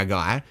to be our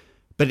guy,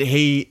 but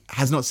he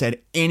has not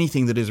said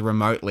anything that is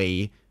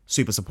remotely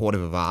super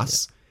supportive of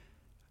us. Yeah.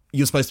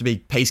 You're supposed to be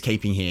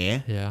peacekeeping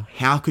here. Yeah.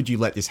 How could you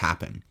let this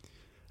happen?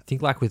 I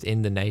think like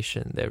within the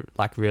nation, they're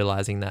like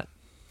realizing that,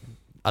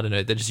 I don't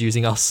know, they're just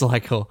using us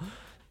like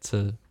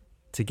to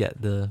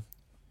get the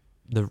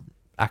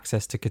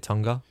access to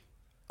Katanga.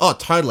 Oh,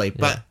 totally.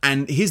 But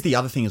and here's the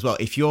other thing as well.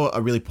 If you're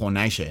a really poor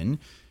nation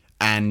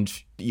and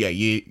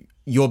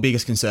your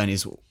biggest concern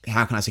is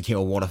how can I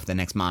secure water for the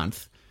next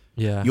month?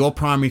 Yeah. Your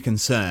primary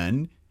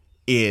concern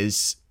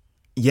is,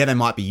 they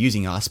might be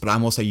using us, but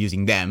I'm also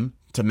using them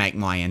to make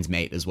my ends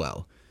meet as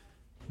well.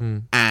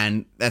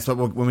 And that's what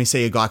when we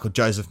see a guy called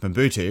Joseph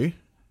Mobutu,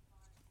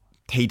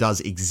 he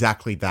does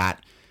exactly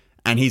that.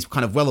 And he's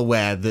kind of well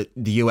aware that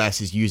the US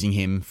is using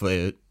him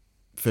for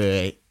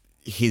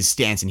his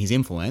stance and his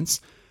influence,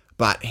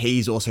 but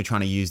he's also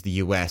trying to use the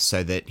US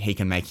so that he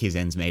can make his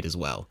ends meet as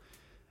well.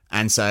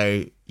 And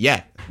so,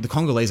 the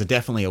Congolese are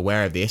definitely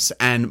aware of this,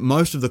 and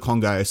most of the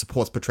Congo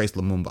supports Patrice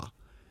Lumumba,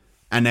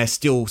 and they're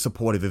still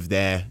supportive of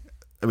their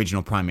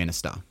original prime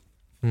minister.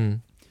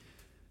 And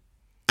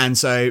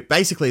so,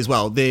 basically as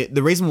well, the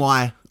reason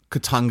why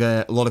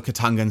a lot of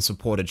Katangans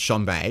supported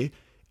Tshombe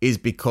is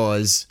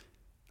because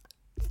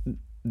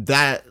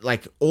that,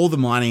 like, all the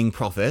mining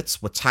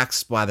profits were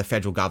taxed by the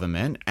federal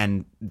government,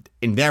 and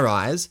in their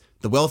eyes,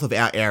 the wealth of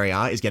our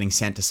area is getting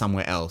sent to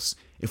somewhere else.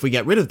 If we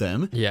get rid of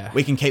them,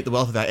 we can keep the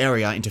wealth of our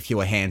area into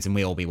fewer hands and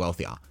we all be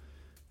wealthier.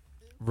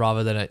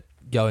 Rather than it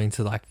going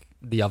to, like,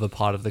 the other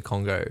part of the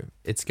Congo,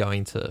 it's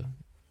going to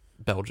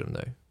Belgium,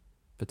 though,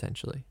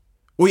 potentially.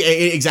 Well,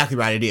 exactly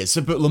right, it is. So,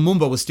 but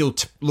Lumumba was still,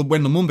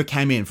 when Lumumba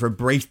came in for a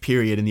brief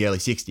period in the early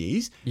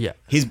 60s,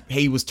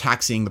 he was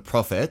taxing the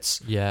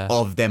profits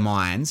of their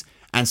mines.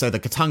 And so the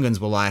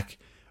Katangans were like,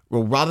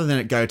 well, rather than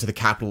it go to the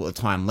capital at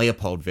the time,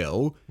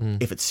 Leopoldville,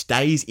 if it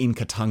stays in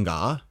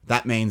Katanga,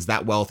 that means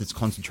that wealth is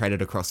concentrated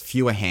across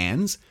fewer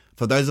hands.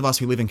 For those of us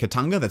who live in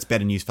Katanga, that's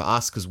better news for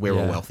us because we're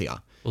all wealthier.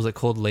 Was it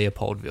called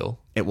Leopoldville?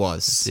 It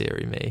was.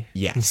 Deary me.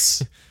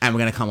 Yes. And we're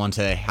going to come on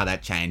to how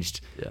that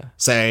changed. Yeah.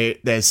 So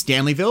there's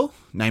Stanleyville,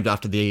 named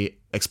after the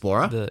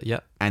explorer.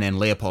 Yep. And then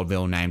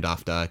Leopoldville, named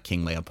after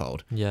King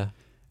Leopold. Yeah.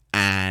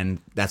 And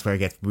that's where it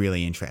gets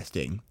really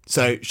interesting.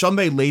 So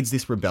Tshombe leads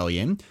this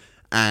rebellion,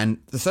 and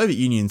the Soviet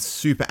Union's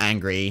super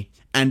angry,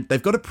 and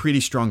they've got a pretty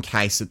strong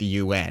case at the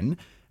UN.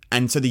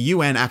 And so the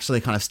UN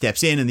actually kind of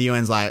steps in, and the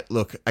UN's like,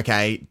 look,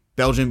 okay,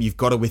 Belgium, you've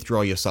got to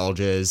withdraw your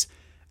soldiers,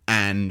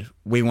 and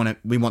we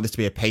want this to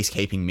be a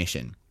peacekeeping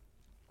mission.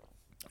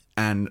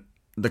 And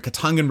the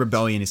Katangan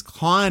rebellion is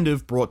kind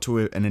of brought to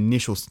an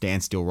initial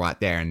standstill right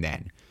there and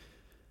then.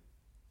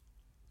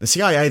 The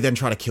CIA then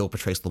try to kill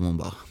Patrice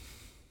Lumumba.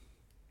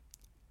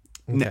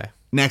 Okay.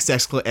 Next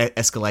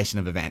escalation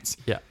of events.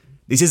 Yeah.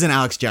 This isn't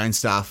Alex Jones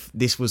stuff.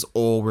 This was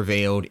all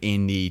revealed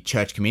in the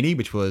Church Committee,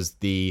 which was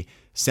the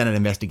Senate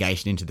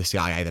investigation into the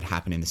CIA that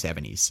happened in the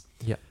 70s.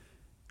 Yeah.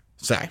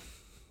 So,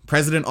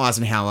 President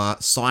Eisenhower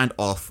signed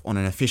off on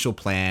an official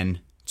plan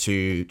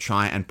to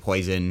try and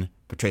poison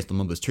Patrice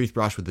Lumumba's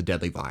toothbrush with the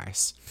deadly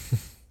virus.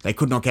 They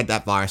could not get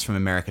that virus from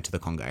America to the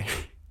Congo.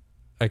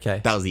 Okay.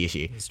 That was the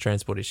issue. It's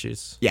transport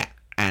issues. Yeah,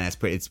 and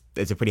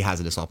it's a pretty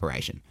hazardous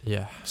operation.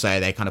 Yeah. So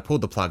they kind of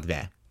pulled the plug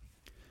there.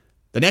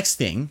 The next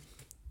thing,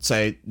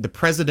 so the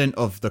president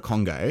of the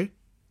Congo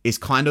is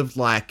kind of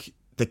like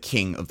the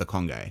king of the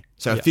Congo.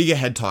 So a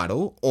figurehead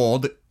title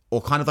or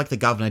kind of like the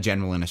governor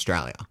general in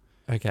Australia.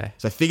 Okay.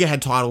 So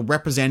figurehead title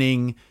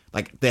representing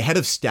like the head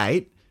of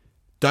state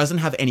doesn't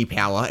have any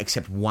power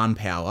except one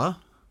power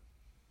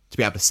to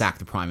be able to sack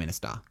the prime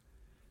minister.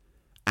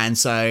 And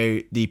so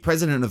the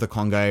president of the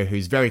Congo,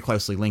 who's very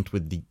closely linked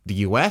with the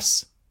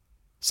US,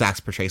 sacks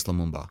Patrice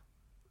Lumumba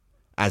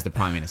as the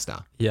prime minister.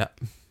 Yeah.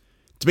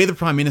 To be the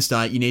prime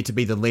minister, you need to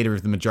be the leader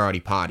of the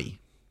majority party.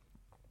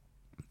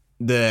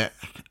 The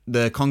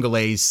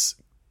Congolese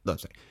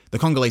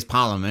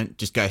parliament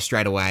just goes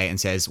straight away and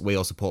says, we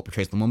all support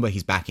Patrice Lumumba.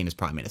 He's back in as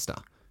prime minister.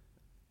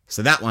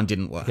 So that one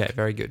didn't work. Okay,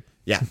 very good.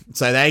 Yeah.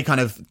 So they kind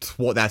of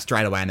thwart that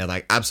straight away and they're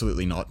like,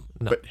 absolutely not.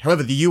 No. But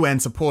however, the UN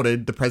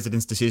supported the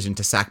president's decision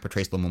to sack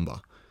Patrice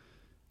Lumumba.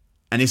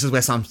 And this is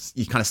where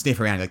you kind of sniff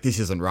around like, this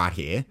isn't right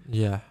here.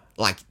 Yeah.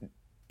 Like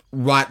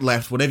right,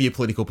 left, whatever your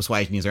political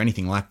persuasion is or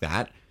anything like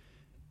that,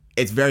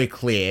 it's very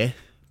clear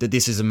that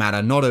this is a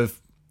matter not of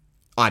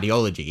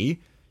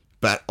ideology,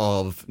 but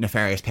of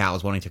nefarious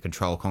powers wanting to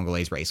control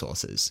Congolese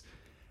resources.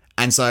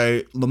 And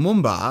so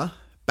Lumumba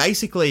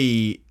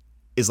basically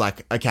is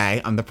like,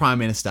 okay, I'm the prime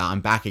minister,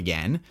 I'm back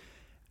again.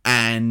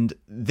 And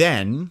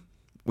then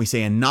we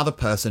see another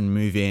person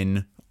move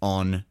in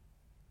on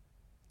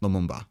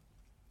Lumumba.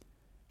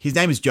 His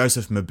name is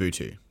Joseph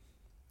Mobutu.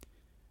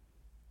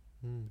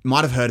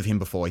 Might have heard of him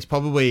before. He's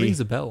probably... Rings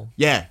a bell.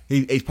 Yeah,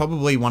 he's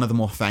probably one of the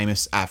more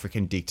famous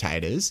African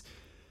dictators.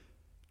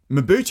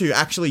 Mobutu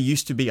actually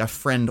used to be a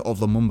friend of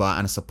Lumumba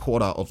and a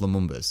supporter of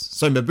Lumumba's.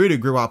 So Mobutu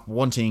grew up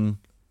wanting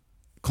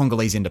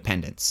Congolese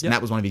independence, and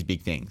that was one of his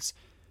big things.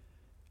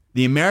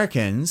 The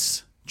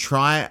Americans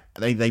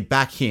they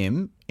back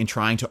him in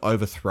trying to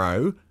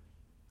overthrow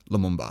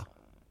Lumumba.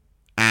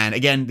 And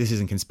again, this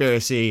isn't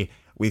conspiracy.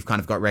 We've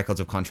kind of got records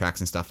of contracts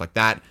and stuff like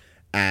that.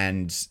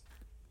 And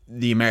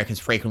the Americans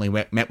frequently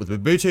met with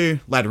Mobutu.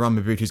 Later on,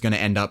 Mobutu's going to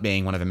end up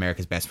being one of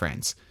America's best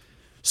friends.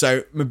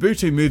 So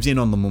Mobutu moves in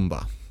on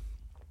Lumumba.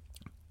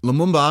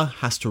 Lumumba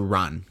has to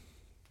run,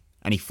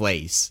 and he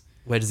flees.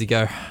 Where does he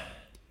go?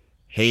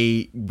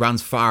 He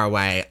runs far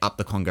away up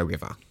the Congo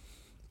River.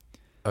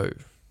 Oh.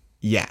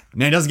 Yeah.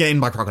 No, he doesn't get eaten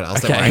by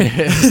crocodiles. Okay.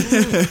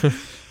 Don't worry.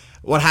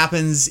 What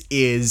happens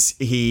is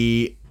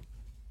he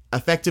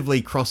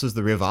effectively crosses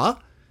the river,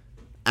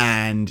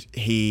 and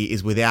he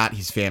is without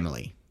his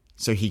family.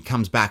 So he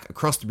comes back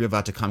across the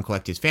river to come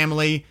collect his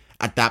family.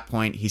 At that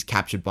point, he's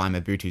captured by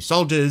Mobutu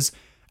soldiers.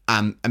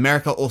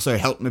 America also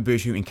helped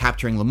Mobutu in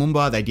capturing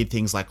Lumumba. They did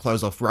things like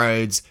close off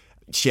roads,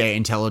 share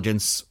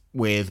intelligence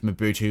with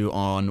Mobutu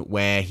on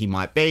where he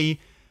might be,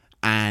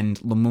 and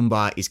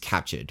Lumumba is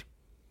captured.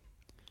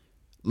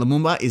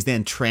 Lumumba is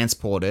then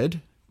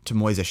transported to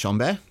Moise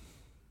Tshombe,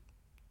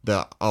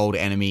 the old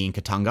enemy in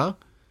Katanga,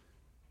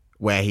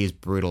 where he is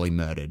brutally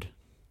murdered.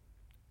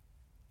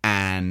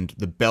 And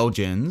the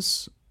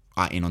Belgians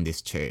are in on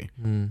this too.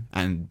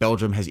 And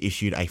Belgium has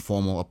issued a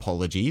formal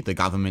apology. The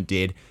government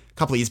did a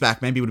couple of years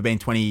back, maybe it would have been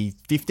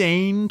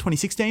 2015,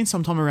 2016,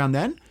 sometime around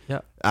then. Yeah.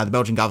 The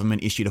Belgian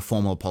government issued a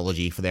formal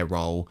apology for their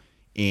role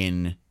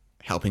in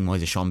helping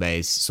Moise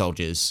Tshombe's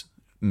soldiers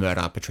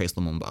murder Patrice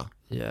Lumumba.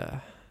 Yeah.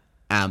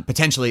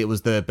 Potentially it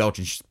was the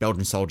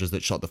Belgian soldiers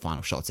that shot the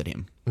final shots at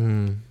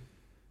him.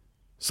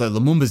 So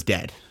Lumumba's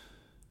dead.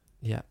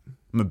 Yeah.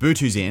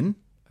 Mobutu's in.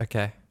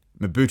 Okay.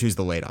 Mobutu's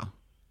the leader.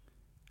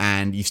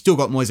 And you've still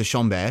got Moise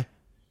Tshombe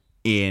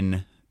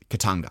in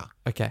Katanga.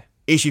 Okay.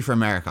 Issue for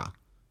America.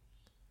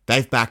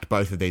 They've backed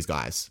both of these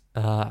guys.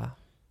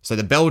 So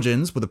the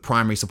Belgians were the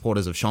primary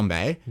supporters of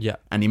Tshombe. Yeah.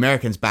 And the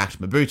Americans backed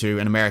Mobutu,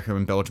 and America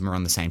and Belgium are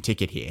on the same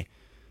ticket here.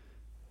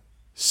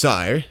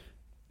 So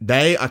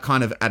they are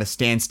kind of at a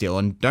standstill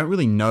and don't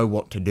really know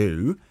what to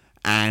do.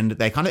 And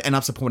they kind of end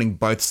up supporting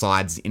both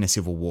sides in a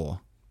civil war.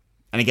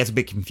 And it gets a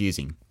bit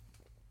confusing.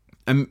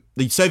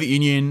 The Soviet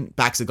Union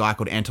backs a guy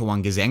called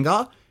Antoine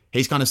Gizenga.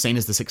 He's kind of seen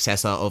as the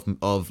successor of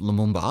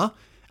Lumumba.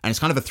 And it's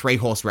kind of a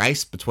three-horse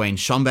race between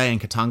Tshombe and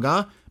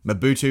Katanga,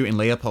 Mobutu in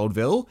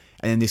Leopoldville,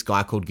 and then this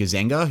guy called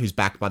Gizenga, who's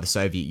backed by the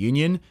Soviet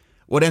Union.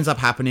 What ends up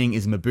happening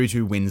is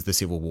Mobutu wins the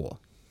civil war.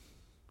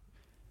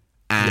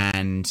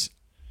 And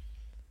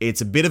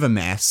it's a bit of a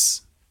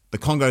mess. The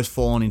Congo's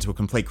fallen into a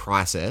complete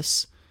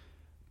crisis,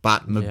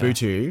 but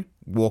Mobutu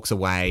walks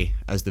away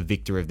as the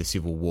victor of the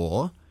civil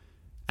war,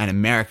 and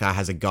America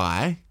has a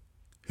guy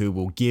who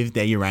will give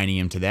their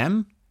uranium to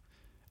them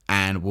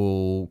and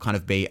will kind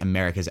of be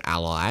America's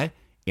ally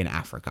in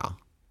Africa.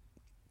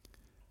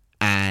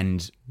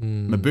 And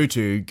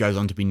Mobutu goes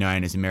on to be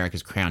known as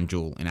America's crown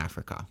jewel in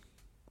Africa.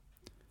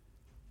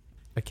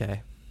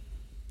 Okay.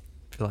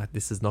 I feel like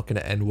this is not going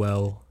to end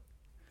well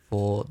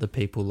for the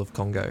people of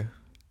Congo.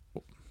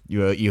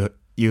 You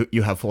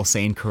have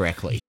foreseen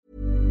correctly.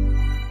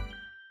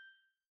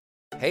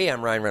 Hey,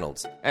 I'm Ryan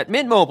Reynolds. At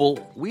Mint Mobile,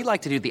 we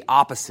like to do the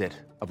opposite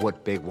of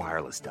what Big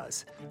Wireless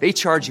does. They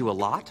charge you a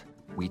lot,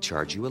 we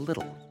charge you a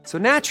little. So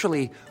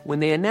naturally, when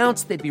they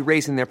announced they'd be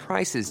raising their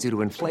prices due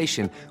to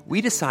inflation,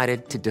 we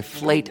decided to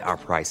deflate our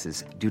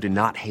prices due to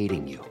not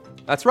hating you.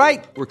 That's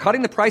right. We're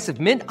cutting the price of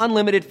Mint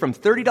Unlimited from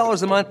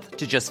 $30 a month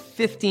to just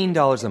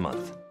 $15 a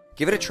month.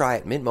 Give it a try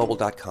at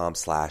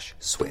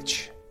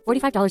mintmobile.com/switch.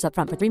 $45 up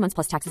front for 3 months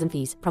plus taxes and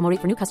fees. Promo rate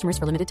for new customers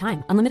for limited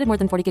time. Unlimited more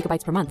than 40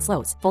 gigabytes per month.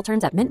 Slows full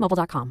terms at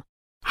mintmobile.com.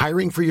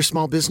 Hiring for your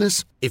small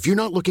business? If you're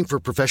not looking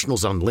for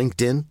professionals on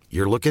LinkedIn,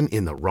 you're looking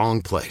in the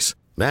wrong place.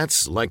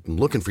 That's like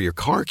looking for your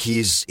car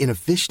keys in a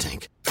fish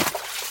tank.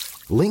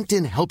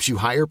 LinkedIn helps you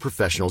hire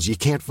professionals you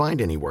can't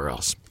find anywhere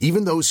else,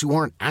 even those who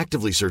aren't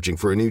actively searching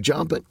for a new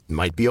job but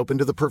might be open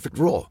to the perfect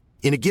role.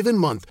 In a given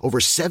month, over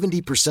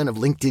 70% of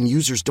LinkedIn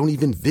users don't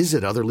even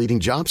visit other leading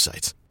job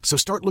sites. So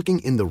start looking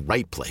in the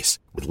right place.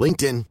 With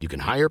LinkedIn, you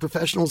can hire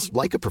professionals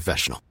like a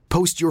professional.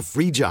 Post your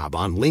free job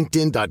on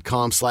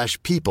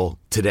linkedin.com/people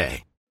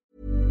today.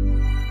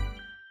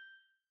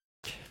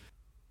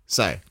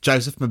 So,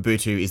 Joseph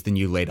Mobutu is the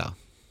new leader.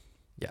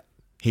 Yeah.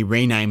 He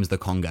renames the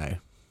Congo.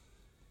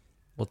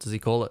 What does he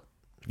call it?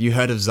 Have you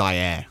heard of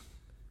Zaire?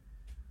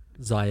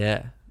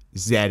 Zaire.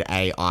 Zaire.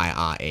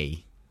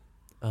 I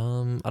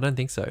don't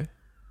think so.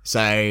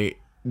 So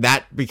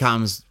that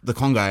becomes the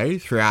Congo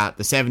throughout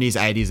the 70s,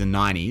 80s, and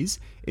 90s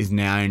is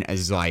known as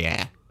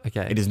Zaire.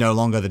 Okay. It is no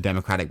longer the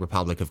Democratic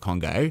Republic of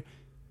Congo.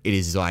 It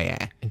is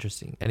Zaire.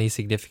 Interesting. Any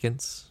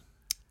significance?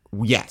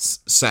 Yes.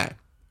 So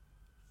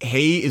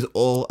he is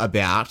all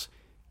about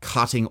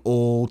cutting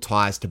all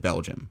ties to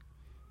Belgium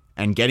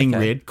and getting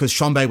rid, because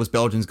Chambé was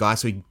Belgium's guy,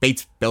 so he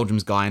beats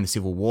Belgium's guy in the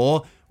Civil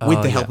War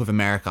with the help of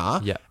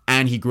America. Yeah.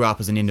 And he grew up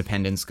as an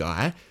independence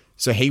guy.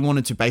 So he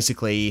wanted to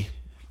basically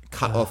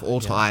cut off all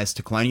ties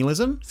to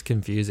colonialism. It's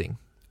confusing.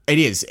 It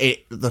is.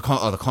 The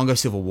Congo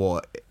Civil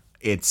War,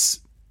 I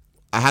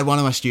had one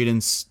of my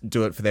students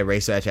do it for their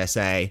research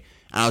essay,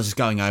 and I was just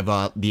going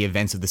over the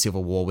events of the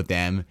Civil War with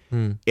them.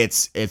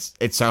 It's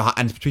so hard,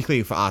 and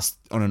particularly for us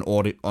on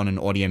an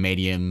audio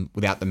medium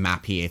without the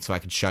map here, so I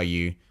could show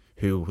you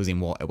who was in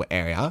what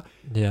area.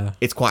 Yeah.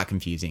 It's quite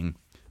confusing.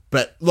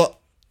 But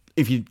look,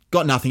 if you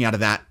got nothing out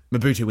of that,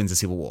 Mobutu wins the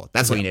Civil War.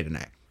 That's all you need to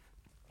know.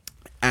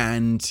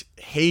 And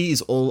he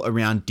is all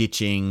around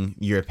ditching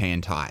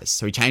European ties.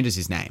 So he changes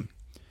his name.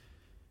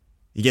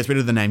 He gets rid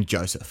of the name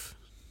Joseph.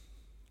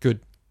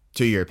 Good.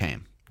 To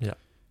European. Yeah.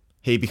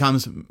 He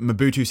becomes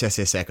Mobutu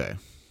Sese Seko.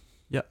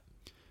 Yep.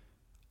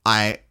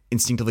 I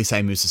instinctively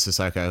say Musa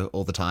Sissoko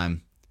all the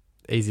time.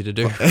 Easy to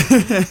do.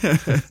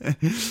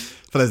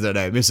 For those that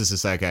don't know, Musa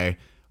Sissoko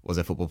was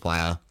a football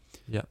player.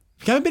 Yep.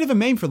 Became a bit of a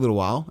meme for a little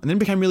while, and then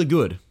became really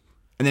good.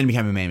 And then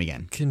became a meme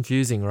again.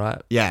 Confusing,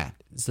 right? Yeah.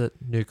 Is it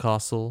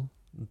Newcastle,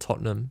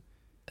 Tottenham,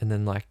 and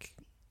then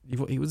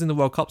he was in the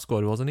World Cup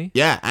squad, wasn't he?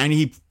 Yeah, and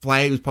he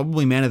was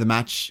probably man of the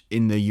match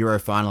in the Euro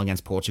final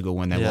against Portugal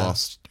when they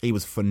lost. He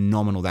was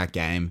phenomenal that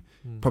game.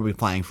 Probably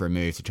playing for a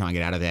move to try and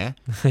get out of there.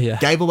 Yeah.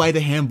 Gave away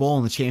the handball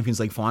in the Champions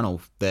League final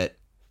for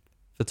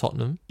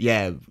Tottenham.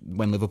 Yeah,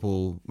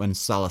 when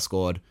Salah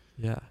scored.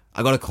 Yeah.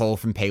 I got a call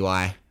from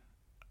PY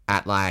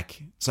at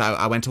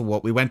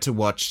we went to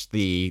watch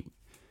the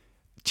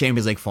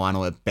Champions League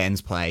final at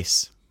Ben's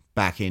place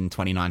back in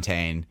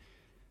 2019.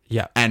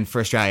 Yeah. And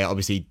for Australia,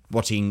 obviously,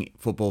 watching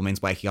football means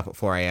waking up at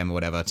 4 a.m. or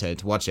whatever to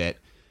watch it.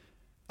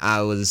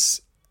 I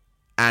was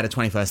at a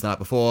 21st night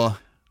before.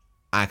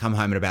 I come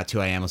home at about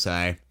 2 a.m. or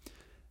so.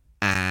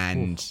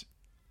 And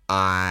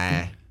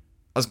I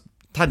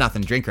had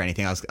nothing to drink or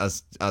anything. I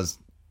was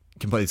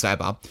completely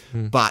sober.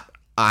 But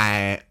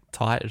I...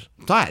 Tired.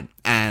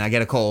 And I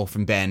get a call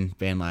from Ben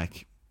being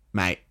like,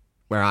 mate,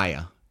 where are you?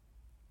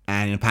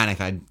 And in a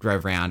panic, I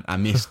drove around. I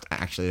missed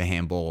actually the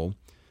handball.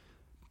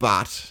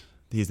 But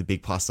here's the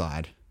big plus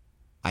side.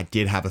 I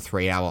did have a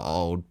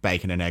 3-hour-old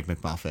bacon and egg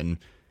McMuffin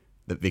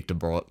that Victor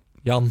brought.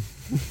 Yum.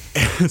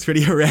 It's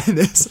pretty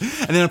horrendous.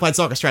 And then I played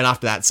soccer straight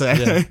after that.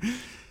 So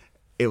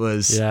it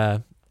was... Yeah.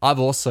 I've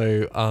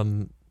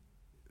also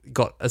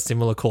got a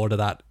similar call to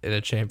that in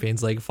a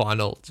Champions League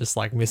final, just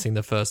missing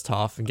the first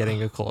half and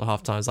getting a call at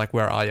halftime. It's like,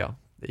 where are you?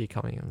 Are you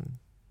coming? And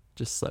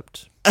just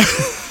slept.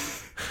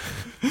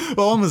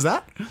 What one was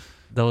that?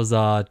 That was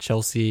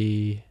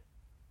Chelsea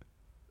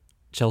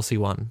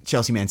won.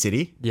 Chelsea Man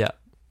City? Yeah.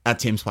 At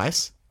Tim's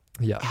place?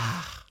 Yeah.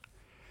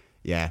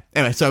 Yeah.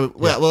 Anyway, so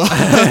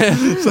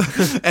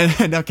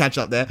and I'll catch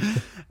up there.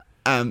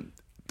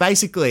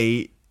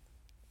 Basically,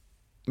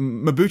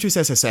 Mobutu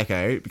Sese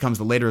Seko becomes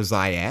the leader of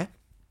Zaire,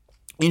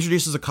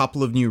 introduces a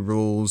couple of new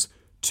rules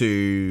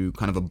to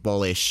kind of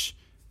abolish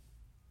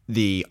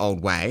the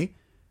old way.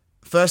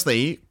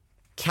 Firstly,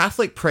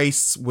 Catholic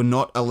priests were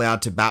not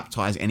allowed to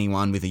baptize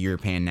anyone with a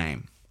European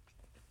name.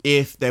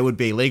 If there would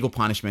be legal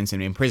punishments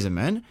and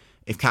imprisonment,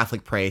 if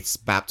Catholic priests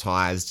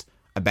baptized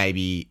a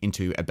baby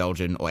into a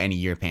Belgian or any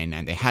European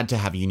name, they had to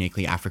have a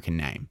uniquely African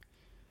name.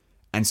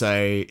 And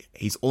so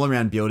he's all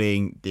around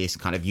building this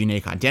kind of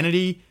unique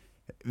identity.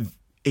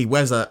 He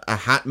wears a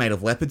hat made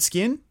of leopard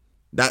skin.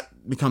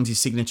 That becomes his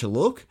signature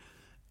look.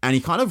 And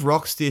he kind of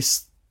rocks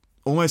this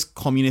almost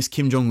communist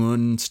Kim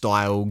Jong-un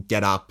style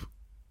get-up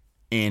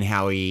in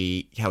how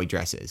he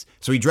dresses.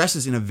 So he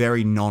dresses in a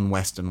very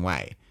non-Western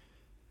way.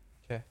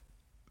 Okay.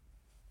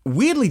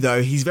 Weirdly,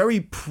 though, he's very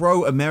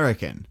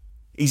pro-American.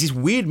 He's this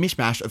weird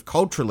mishmash of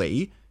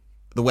culturally,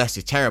 the West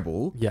is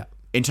terrible. Yeah.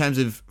 In terms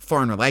of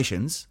foreign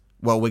relations,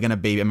 well, we're going to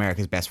be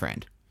America's best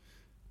friend.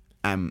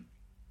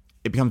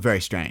 It becomes very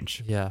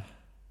strange. Yeah.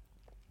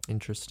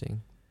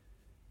 Interesting.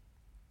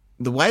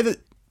 The way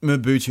that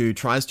Mobutu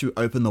tries to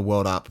open the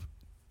world up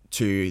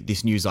to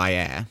this new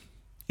Zaire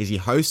is he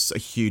hosts a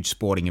huge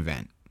sporting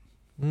event.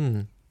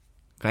 Can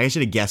I get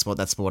you to guess what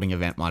that sporting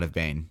event might have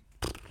been?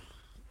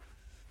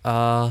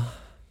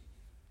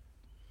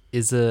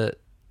 Is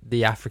it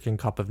the African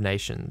Cup of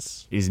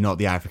Nations? It is not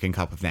the African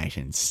Cup of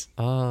Nations.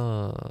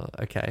 Oh,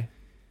 okay.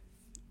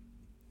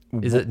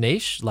 Is it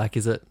niche? Like,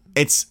 is it...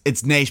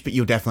 It's niche, but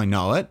you'll definitely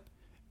know it.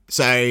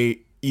 So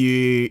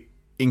you...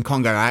 In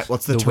Congo, right?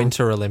 What's the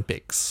Winter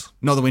Olympics?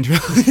 Not the Winter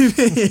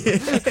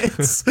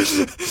Olympics.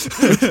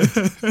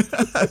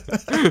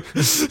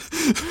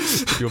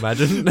 Could you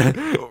imagine?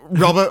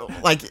 Rubber,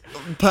 like,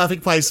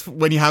 perfect place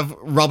when you have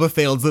rubber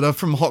fields that are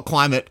from hot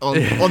climate on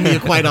the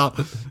equator.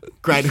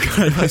 Great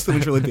place for the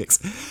Winter Olympics.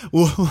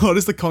 Well, what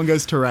is the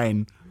Congo's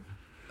terrain?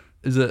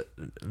 Is it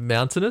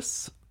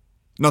mountainous?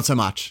 Not so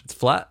much. It's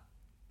flat?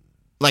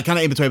 Like, kind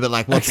of in between, but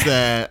like, what's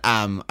the...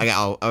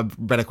 Okay, a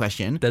better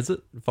question.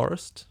 Desert?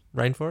 Forest?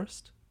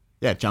 Rainforest?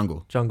 Yeah,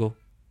 jungle. Jungle.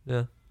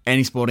 Yeah.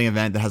 Any sporting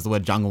event that has the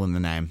word jungle in the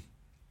name.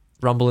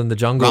 Rumble in the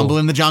Jungle. Rumble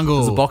in the Jungle.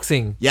 It was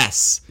boxing.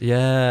 Yes.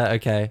 Yeah,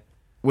 okay.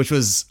 Which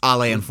was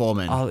Ali and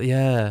Foreman. Oh,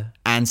 yeah.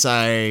 And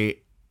so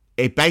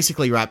it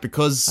basically, right,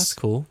 because... That's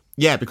cool.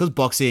 Yeah, because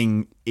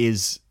boxing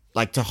is,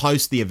 like, to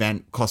host the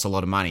event costs a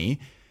lot of money.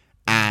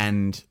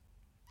 And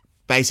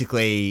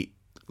basically,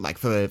 like,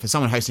 for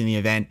someone hosting the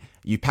event,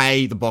 you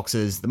pay the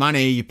boxers the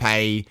money, you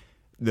pay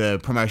the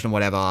promotion or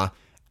whatever,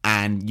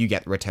 and you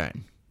get the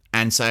return.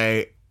 And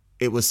so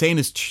it was seen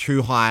as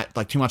too much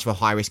of a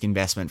high-risk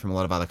investment from a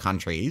lot of other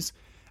countries.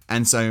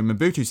 And so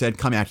Mobutu said,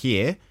 come out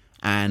here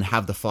and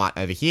have the fight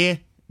over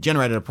here,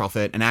 generated a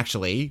profit, and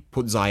actually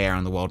put Zaire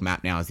on the world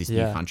map now as this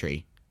new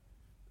country.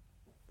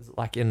 Is it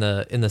like in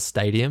the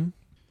stadium?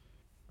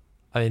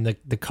 I mean,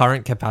 the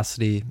current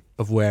capacity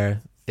of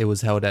where it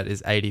was held at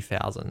is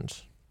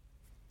 80,000.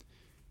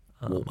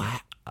 I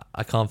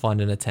can't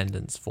find an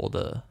attendance for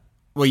the...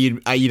 Well,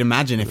 you'd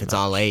imagine if it's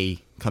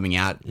Ali coming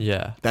out,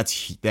 yeah, that'd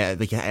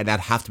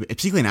have to be,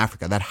 particularly in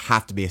Africa, that'd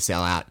have to be a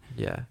sellout.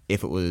 Yeah,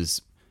 if it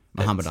was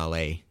Muhammad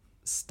Ali.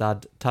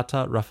 Stade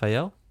Tata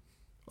Raphael.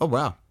 Oh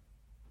wow!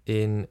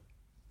 In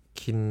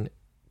Kinshasa.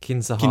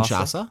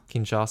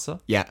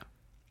 Yeah,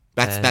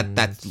 that's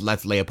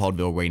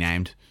Leopoldville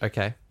renamed.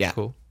 Okay. Yeah.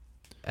 Cool.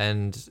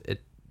 And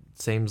it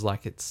seems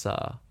like it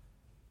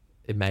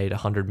made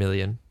 100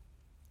 million.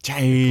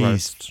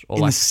 Jeez, in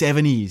the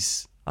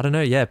 70s. I don't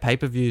know. Yeah,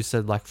 pay-per-view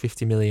said like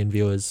 50 million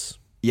viewers.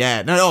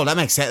 Yeah, no, that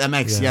makes sense. That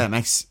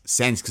makes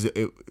sense because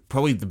it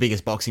probably the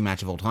biggest boxing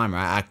match of all time,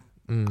 right?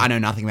 I know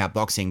nothing about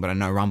boxing, but I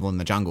know Rumble in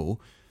the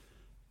Jungle.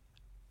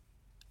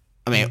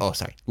 I mean,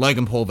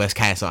 Logan Paul versus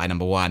KSI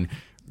number 1.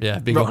 Yeah,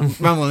 big one.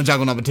 Rumble in the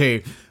Jungle number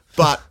 2,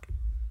 but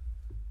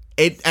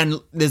and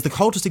there's the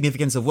cultural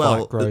significance of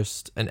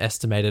grossed an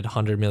estimated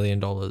 $100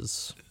 million.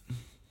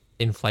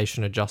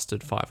 Inflation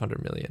adjusted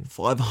 500 million.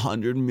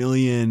 500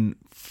 million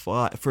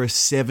for a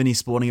 70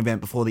 sporting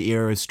event before the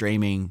era of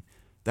streaming.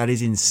 That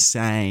is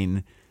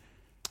insane.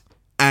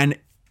 And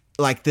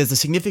like, there's the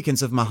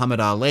significance of Muhammad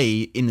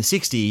Ali in the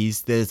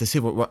 60s. There's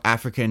the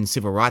African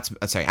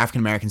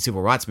American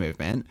civil rights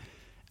movement,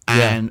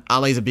 and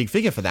Ali's a big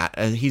figure for that.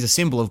 He's a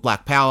symbol of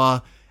black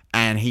power,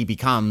 and he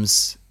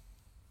becomes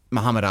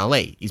Muhammad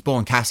Ali. He's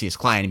born Cassius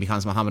Clay, and he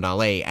becomes Muhammad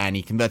Ali, and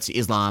he converts to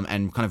Islam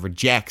and kind of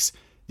rejects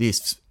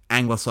this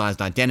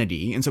anglicized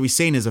identity, and so he's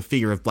seen as a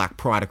figure of black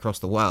pride across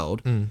the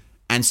world.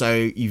 And so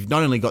you've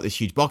not only got this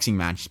huge boxing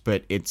match,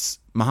 but it's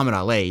Muhammad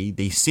Ali,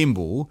 the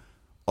symbol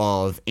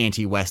of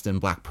anti-Western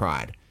black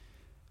pride.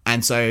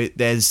 And so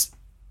there's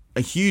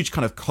a huge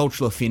kind of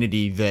cultural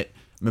affinity that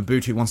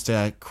Mobutu wants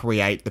to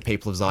create the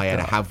people of Zaire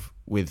to have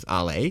with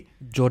Ali.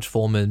 George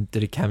Foreman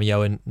did a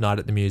cameo in Night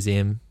at the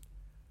Museum.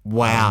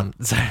 Wow,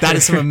 that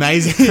is some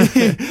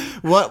amazing.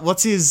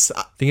 What's his?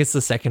 I think it's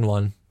the second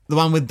one. The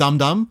one with Dum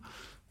Dum.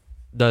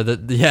 No, I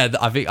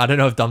don't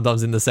know if Dum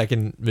Dum's in the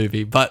second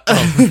movie, but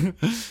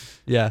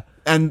yeah.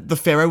 And the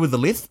Pharaoh with the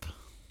lisp.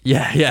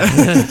 Yeah.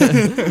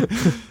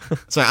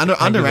 So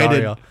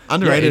underrated. Yeah,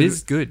 it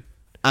is good.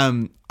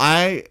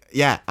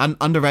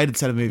 Underrated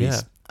set of movies.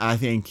 Yeah. I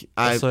think.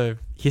 Also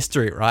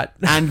history, right?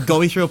 And got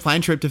me through a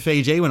plane trip to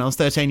Fiji when I was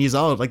 13 years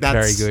old. Like,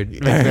 that's very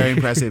good. Very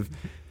impressive.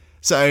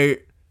 So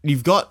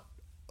you've got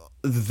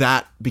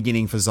that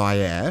beginning for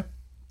Zaire.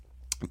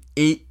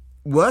 It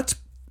worked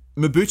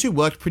Mobutu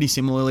worked pretty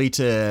similarly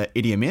to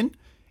Idi Amin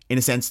in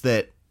a sense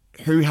that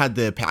who had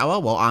the power?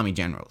 Well, army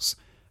generals.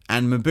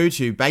 And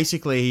Mobutu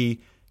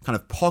basically kind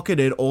of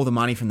pocketed all the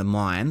money from the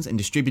mines and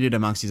distributed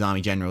amongst his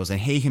army generals, and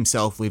he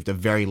himself lived a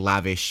very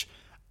lavish,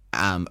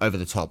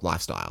 over-the-top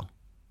lifestyle.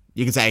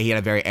 You could say he had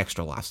a very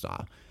extra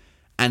lifestyle.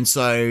 And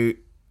so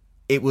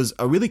it was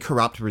a really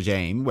corrupt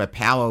regime where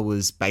power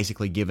was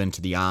basically given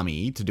to the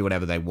army to do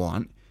whatever they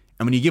want.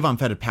 And when you give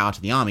unfettered power to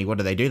the army, what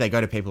do? They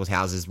go to people's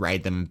houses,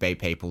 raid them, and beat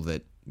people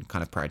that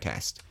kind of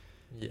protest.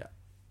 Yeah.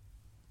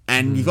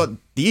 And you've got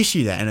the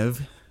issue then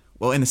of,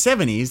 well, in the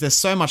 70s, there's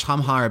so much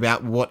hum-ha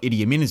about what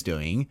Idi Amin is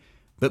doing,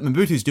 but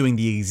Mobutu's doing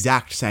the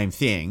exact same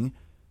thing,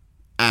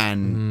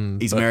 and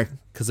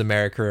because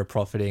America are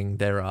profiting,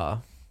 they're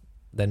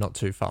not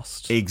too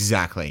fussed.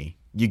 Exactly.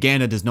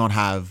 Uganda does not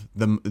have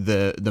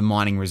the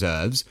mining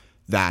reserves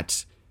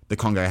that the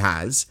Congo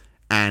has,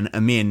 and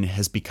Amin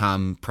has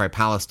become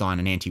pro-Palestine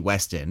and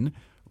anti-Western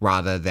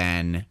rather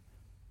than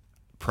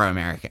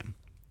pro-American.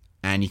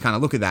 And you kind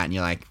of look at that and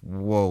you're like,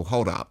 whoa,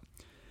 hold up.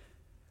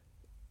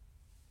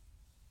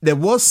 There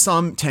was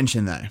some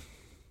tension though.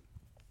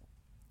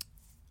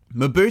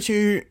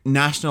 Mobutu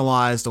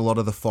nationalized a lot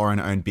of the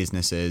foreign-owned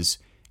businesses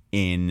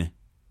in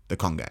the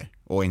Congo,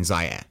 or in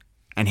Zaire,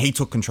 and he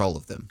took control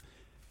of them.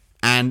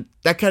 And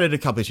that created a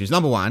couple issues.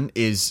 Number one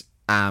is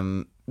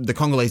the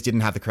Congolese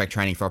didn't have the correct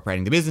training for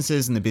operating the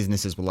businesses, and the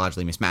businesses were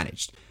largely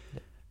mismanaged.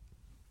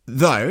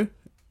 Though,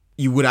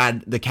 you would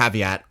add the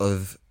caveat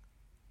of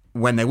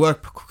when they were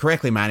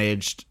correctly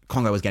managed,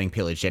 Congo was getting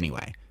pillaged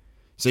anyway.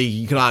 So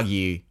you could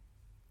argue,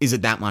 is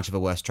it that much of a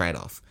worse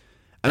trade-off?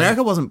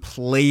 America wasn't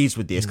pleased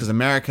with this because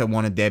America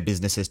wanted their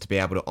businesses to be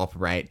able to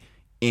operate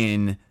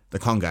in the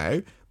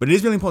Congo. But it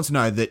is really important to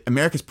know that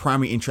America's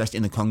primary interest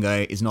in the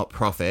Congo is not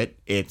profit,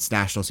 it's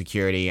national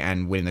security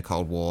and winning the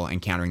Cold War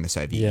and countering the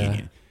Soviet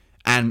Union.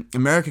 And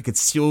America could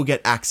still get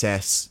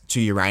access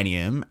to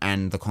uranium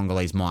and the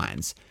Congolese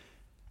mines.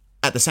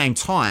 At the same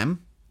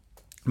time,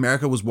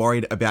 America was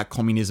worried about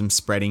communism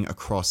spreading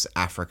across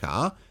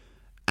Africa,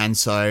 and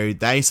so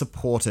they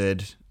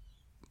supported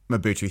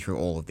Mobutu through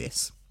all of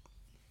this.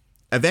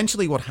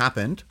 Eventually what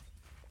happened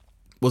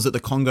was that the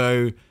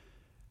Congo,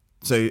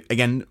 so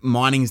again,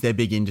 mining's their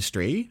big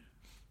industry,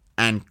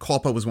 and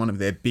copper was one of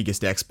their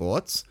biggest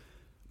exports,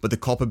 but the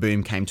copper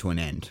boom came to an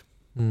end.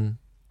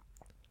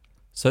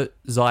 So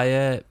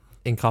Zaire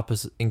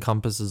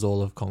encompasses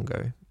all of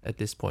Congo at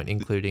this point,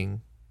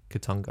 including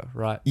Katanga,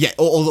 right? Yeah,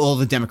 all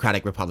the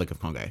Democratic Republic of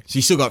Congo. So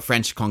you still got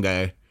French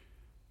Congo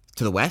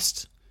to the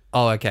west.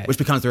 Oh, okay. Which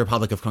becomes the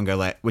Republic of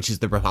Congo, which is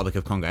the Republic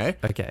of Congo.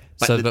 Okay.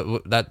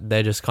 But that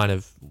they're just kind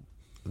of,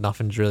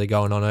 nothing's really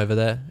going on over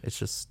there. It's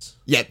just...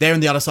 Yeah, they're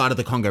on the other side of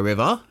the Congo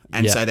River,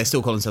 and so they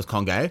still call themselves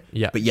Congo.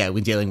 Yeah. But yeah,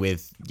 we're dealing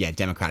with,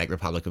 Democratic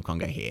Republic of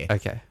Congo here.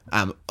 Okay.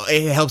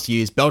 It helps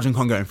use Belgian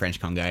Congo and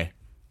French Congo.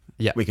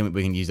 Yeah. We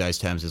can use those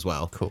terms as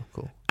well. Cool.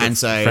 And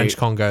so... French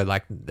Congo,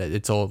 like,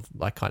 it's all,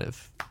 like, kind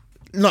of...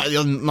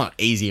 Not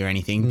easy or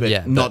anything,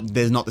 but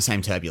there's not the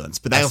same turbulence.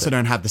 But they also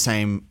don't have the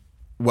same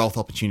wealth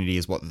opportunity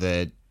as what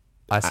the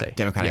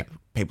Democratic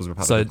People's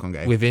Republic of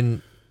Congo. So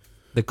within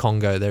the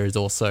Congo, there is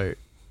also...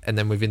 And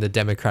then within the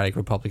Democratic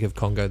Republic of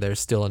Congo, there is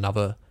still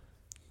another,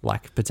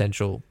 like,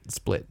 potential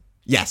split.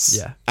 Yes.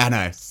 Yeah. I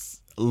know.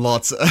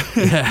 Lots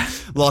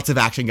of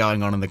action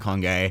going on in the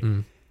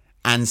Congo.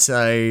 And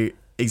so,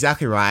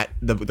 exactly right,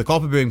 the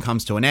copper boom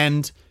comes to an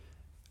end,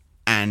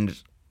 and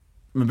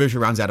Mobutu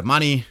runs out of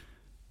money.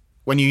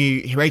 When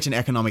you reach an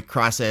economic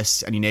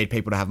crisis and you need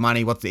people to have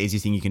money, what's the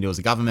easiest thing you can do as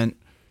a government?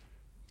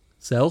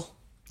 Sell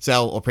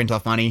or print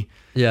off money.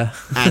 Yeah.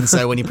 And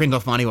so when you print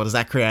off money, what does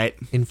that create?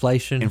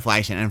 Inflation.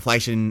 And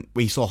inflation,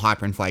 we saw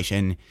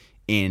hyperinflation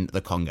in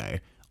the Congo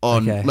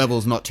on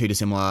levels not too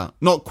dissimilar,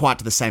 not quite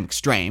to the same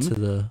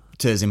extreme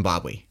to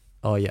Zimbabwe.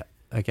 Oh, yeah.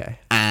 Okay.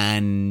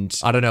 And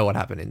I don't know what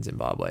happened in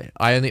Zimbabwe.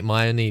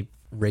 My only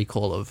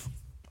recall of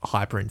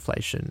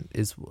hyperinflation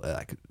is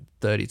like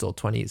 30s or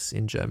 20s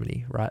in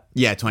Germany, right?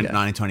 Yeah,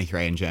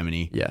 1923 in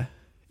Germany. Yeah.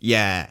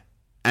 Yeah.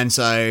 And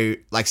so,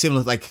 like,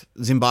 similar, like,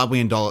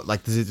 Zimbabwean dollar,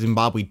 like, the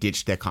Zimbabwe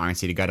ditched their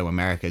currency to go to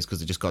Americas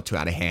because it just got too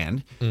out of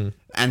hand.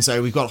 And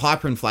so we've got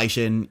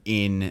hyperinflation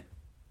in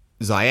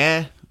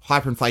Zaire.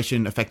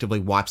 Hyperinflation effectively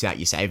wipes out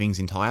your savings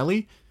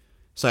entirely.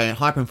 So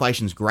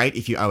hyperinflation is great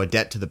if you owe a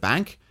debt to the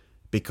bank,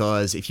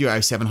 because if you owe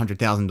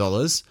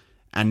 $700,000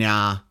 and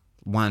now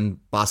one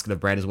basket of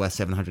bread is worth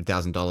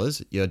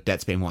 $700,000, your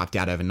debt's been wiped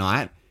out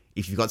overnight.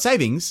 If you've got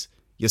savings,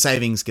 your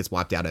savings gets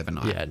wiped out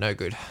overnight. Yeah, no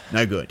good.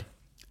 No good.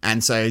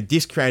 And so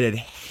this created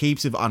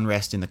heaps of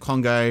unrest in the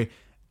Congo.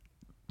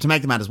 To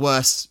make the matters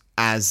worse,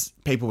 as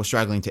people were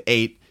struggling to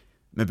eat,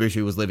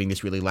 Mobutu was living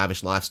this really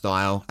lavish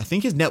lifestyle. I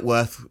think his net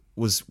worth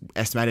was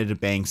estimated at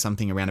being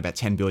something around about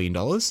 $10 billion.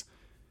 Was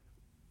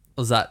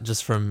that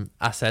just from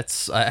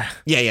assets?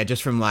 Yeah,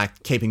 just from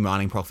like keeping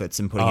mining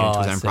profits and putting it into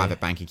his own private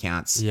bank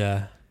accounts.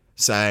 Yeah.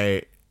 So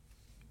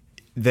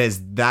there's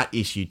that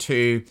issue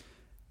too.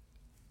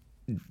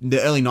 The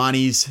early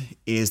 90s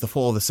is the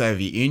fall of the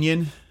Soviet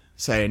Union.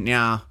 So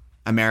now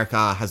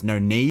America has no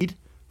need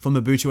for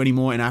Mobutu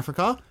anymore in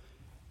Africa.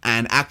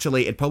 And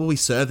actually, it probably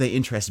served their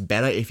interest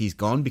better if he's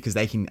gone, because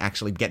they can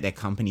actually get their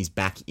companies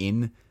back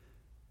in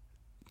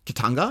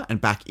Katanga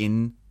and back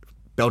in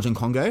Belgian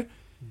Congo.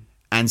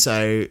 And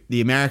so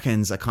the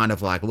Americans are kind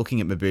of like looking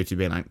at Mobutu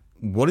being like,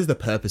 what is the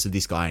purpose of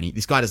this guy? And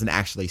this guy doesn't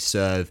actually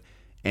serve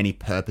any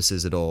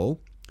purposes at all.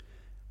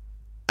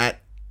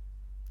 At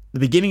the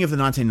beginning of the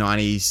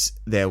 1990s,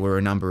 there were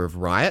a number of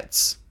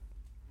riots.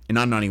 In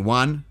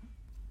 1991,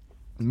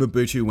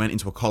 Mobutu went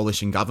into a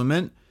coalition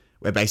government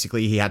where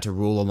basically he had to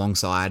rule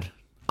alongside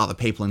other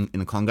people in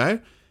the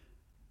Congo,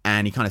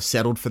 and he kind of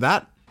settled for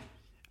that.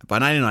 By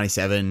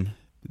 1997,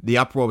 the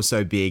uproar was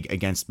so big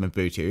against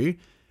Mobutu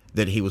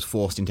that he was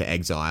forced into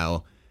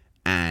exile,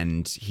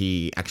 and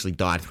he actually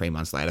died 3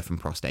 months later from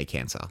prostate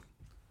cancer.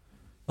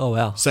 Oh,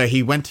 wow. So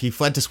he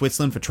fled to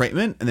Switzerland for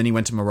treatment, and then he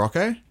went to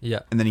Morocco. Yeah.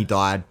 And then he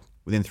died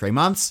within 3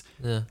 months.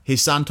 Yeah.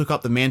 His son took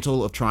up the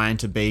mantle of trying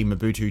to be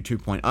Mobutu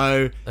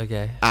 2.0.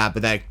 Okay. But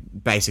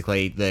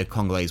the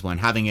Congolese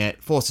weren't having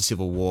it, forced a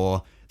civil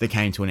war that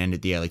came to an end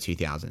at the early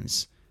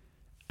 2000s.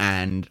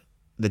 And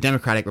the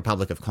Democratic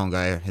Republic of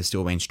Congo has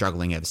still been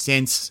struggling ever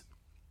since.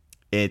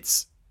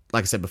 It's,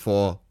 like I said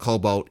before,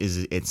 cobalt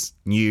is its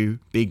new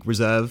big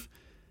reserve,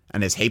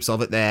 and there's heaps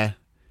of it there.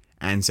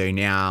 And so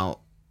now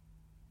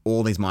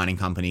all these mining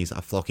companies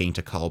are flocking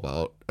to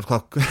cobalt,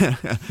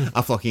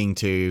 are flocking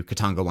to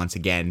Katanga once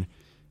again,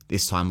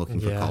 this time looking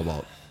for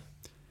cobalt.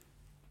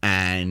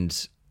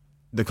 And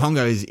the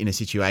Congo is in a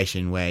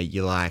situation where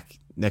you're like,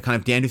 they're kind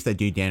of damned if they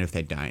do, damned if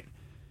they don't.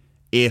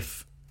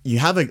 If you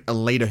have a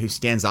leader who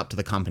stands up to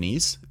the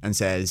companies and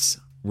says,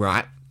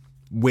 right,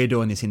 we're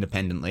doing this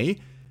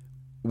independently,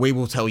 we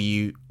will tell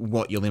you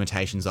what your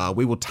limitations are,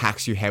 we will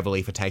tax you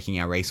heavily for taking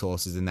our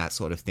resources and that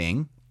sort of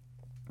thing,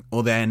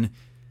 or then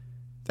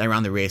they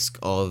run the risk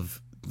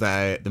of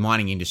the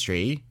mining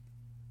industry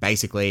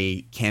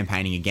basically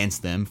campaigning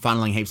against them,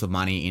 funneling heaps of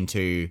money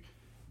into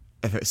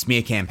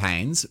smear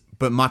campaigns,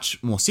 but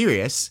much more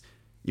serious,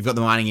 you've got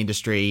the mining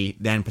industry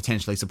then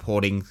potentially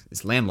supporting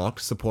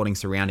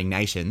surrounding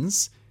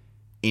nations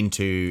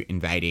into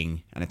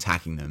invading and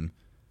attacking them,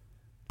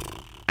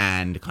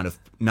 and kind of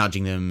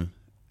nudging them,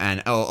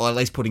 or at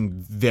least putting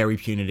very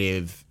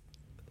punitive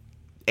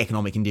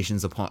economic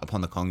conditions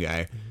upon the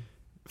Congo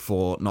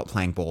for not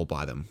playing ball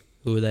by them.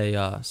 Who are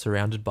they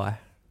surrounded by?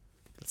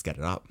 Let's get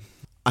it up.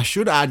 I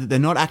should add that they're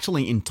not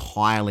actually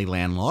entirely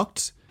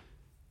landlocked.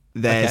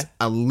 There's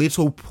a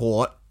little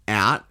port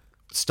out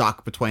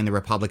stuck between the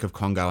Republic of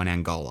Congo and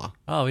Angola.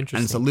 Oh, interesting.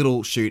 And it's a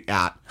little shoot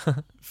out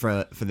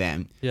for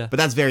them. Yeah. But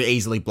that's very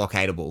easily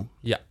blockadable.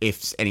 Yeah.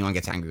 If anyone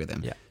gets angry with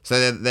them. Yeah.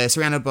 So they're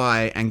surrounded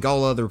by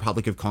Angola, the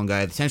Republic of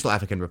Congo, the Central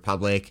African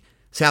Republic,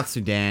 South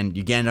Sudan,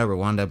 Uganda,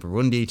 Rwanda,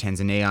 Burundi,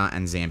 Tanzania,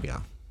 and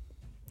Zambia.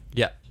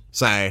 Yeah.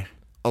 So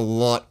a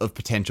lot of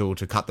potential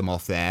to cut them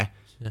off there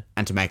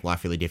and to make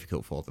life really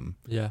difficult for them.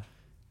 Yeah.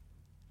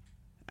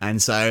 And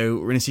so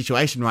we're in a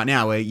situation right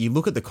now where you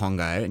look at the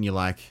Congo and you're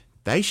like,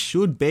 they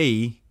should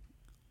be,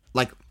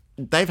 like,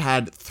 they've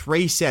had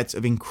 3 sets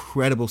of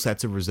incredible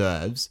sets of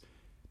reserves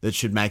that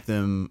should make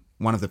them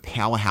one of the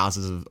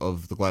powerhouses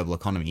of the global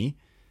economy,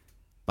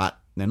 but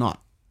they're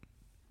not.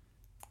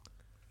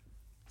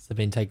 So they've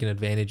been taken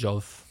advantage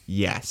of.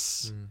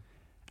 Yes.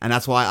 And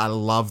that's why I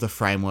love the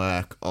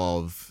framework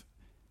of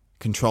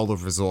control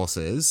of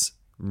resources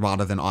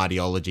rather than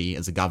ideology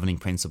as a governing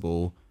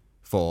principle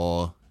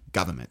for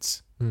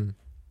governments.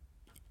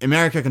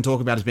 America can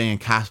talk about as being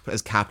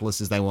as capitalist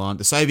as they want.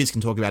 The Soviets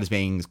can talk about as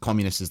being as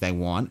communist as they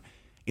want.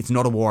 It's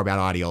not a war about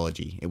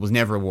ideology. It was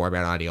never a war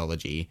about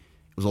ideology.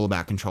 It was all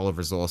about control of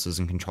resources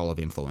and control of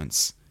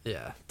influence.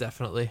 Yeah,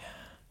 definitely.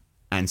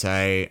 And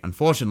so,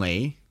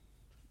 unfortunately,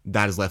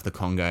 that has left the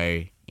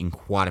Congo in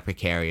quite a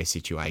precarious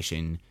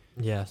situation.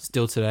 Yeah,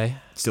 still today.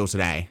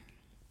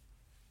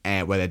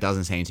 Where there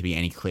doesn't seem to be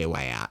any clear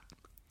way out.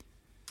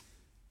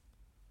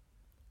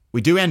 We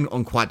do end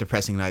on quite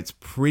depressing notes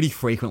pretty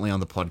frequently on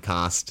the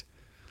podcast.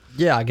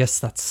 Yeah, I guess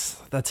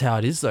that's how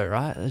it is though,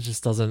 right? It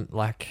just doesn't,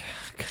 like,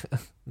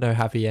 no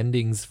happy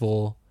endings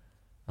for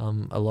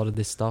a lot of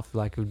this stuff.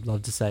 Like, we'd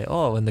love to say,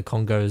 oh, and the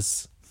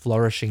Congo's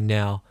flourishing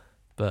now,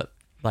 but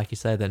like you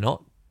say, they're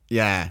not.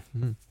 Yeah.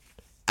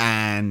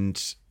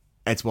 And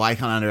it's why I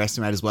can't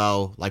underestimate as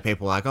well, like,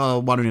 people are like, oh,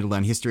 why do we need to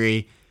learn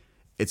history?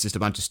 It's just a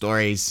bunch of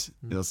stories.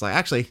 It's like,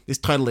 actually, this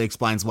totally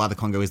explains why the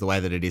Congo is the way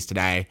that it is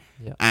today,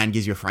 and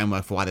gives you a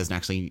framework for why there's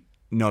actually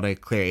not a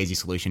clear, easy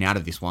solution out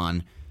of this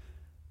one.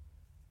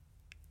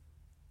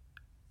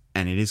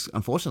 And it is,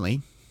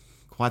 unfortunately,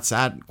 quite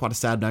a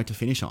sad note to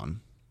finish on.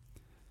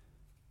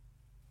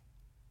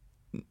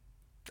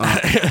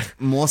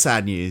 More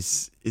sad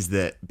news is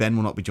that Ben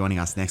will not be joining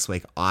us next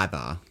week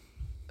either.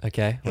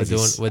 Okay, we're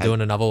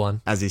doing another one.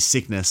 As his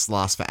sickness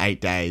lasts for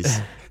 8 days.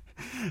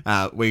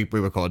 We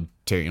record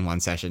 2 in one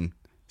session,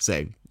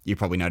 so you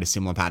probably notice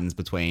similar patterns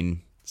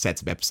between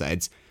sets of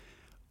episodes.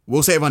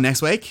 We'll see everyone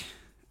next week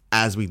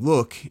as we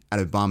look at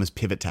Obama's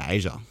pivot to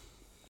Asia.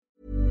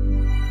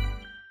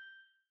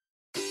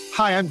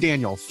 Hi, I'm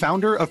Daniel,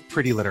 founder of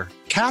Pretty Litter.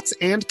 Cats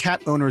and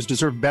cat owners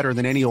deserve better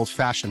than any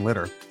old-fashioned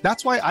litter.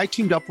 That's why I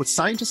teamed up with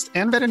scientists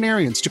and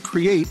veterinarians to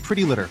create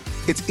Pretty Litter.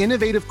 Its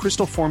innovative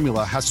crystal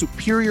formula has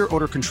superior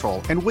odor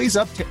control and weighs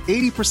up to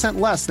 80%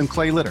 less than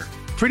clay litter.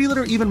 Pretty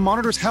Litter even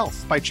monitors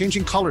health by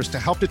changing colors to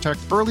help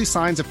detect early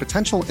signs of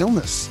potential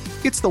illness.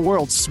 It's the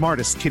world's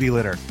smartest kitty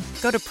litter.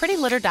 Go to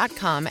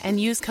prettylitter.com and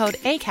use code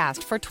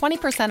ACAST for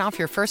 20% off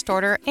your first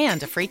order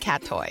and a free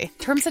cat toy.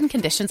 Terms and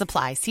conditions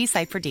apply. See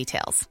site for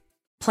details.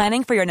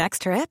 Planning for your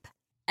next trip?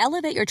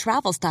 Elevate your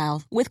travel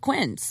style with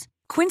Quince.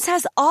 Quince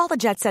has all the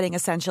jet-setting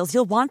essentials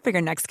you'll want for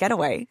your next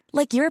getaway,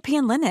 like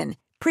European linen,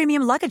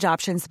 premium luggage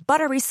options,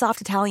 buttery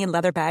soft Italian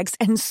leather bags,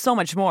 and so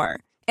much more.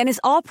 And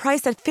is all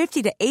priced at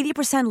 50 to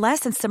 80%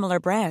 less than similar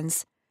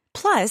brands.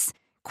 Plus,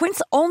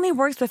 Quince only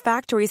works with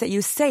factories that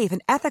use safe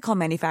and ethical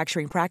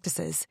manufacturing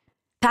practices.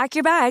 Pack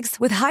your bags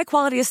with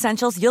high-quality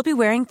essentials you'll be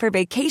wearing for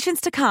vacations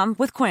to come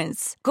with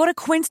Quince. Go to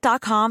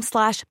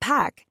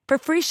quince.com/pack for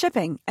free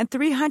shipping and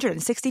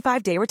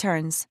 365-day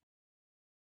returns.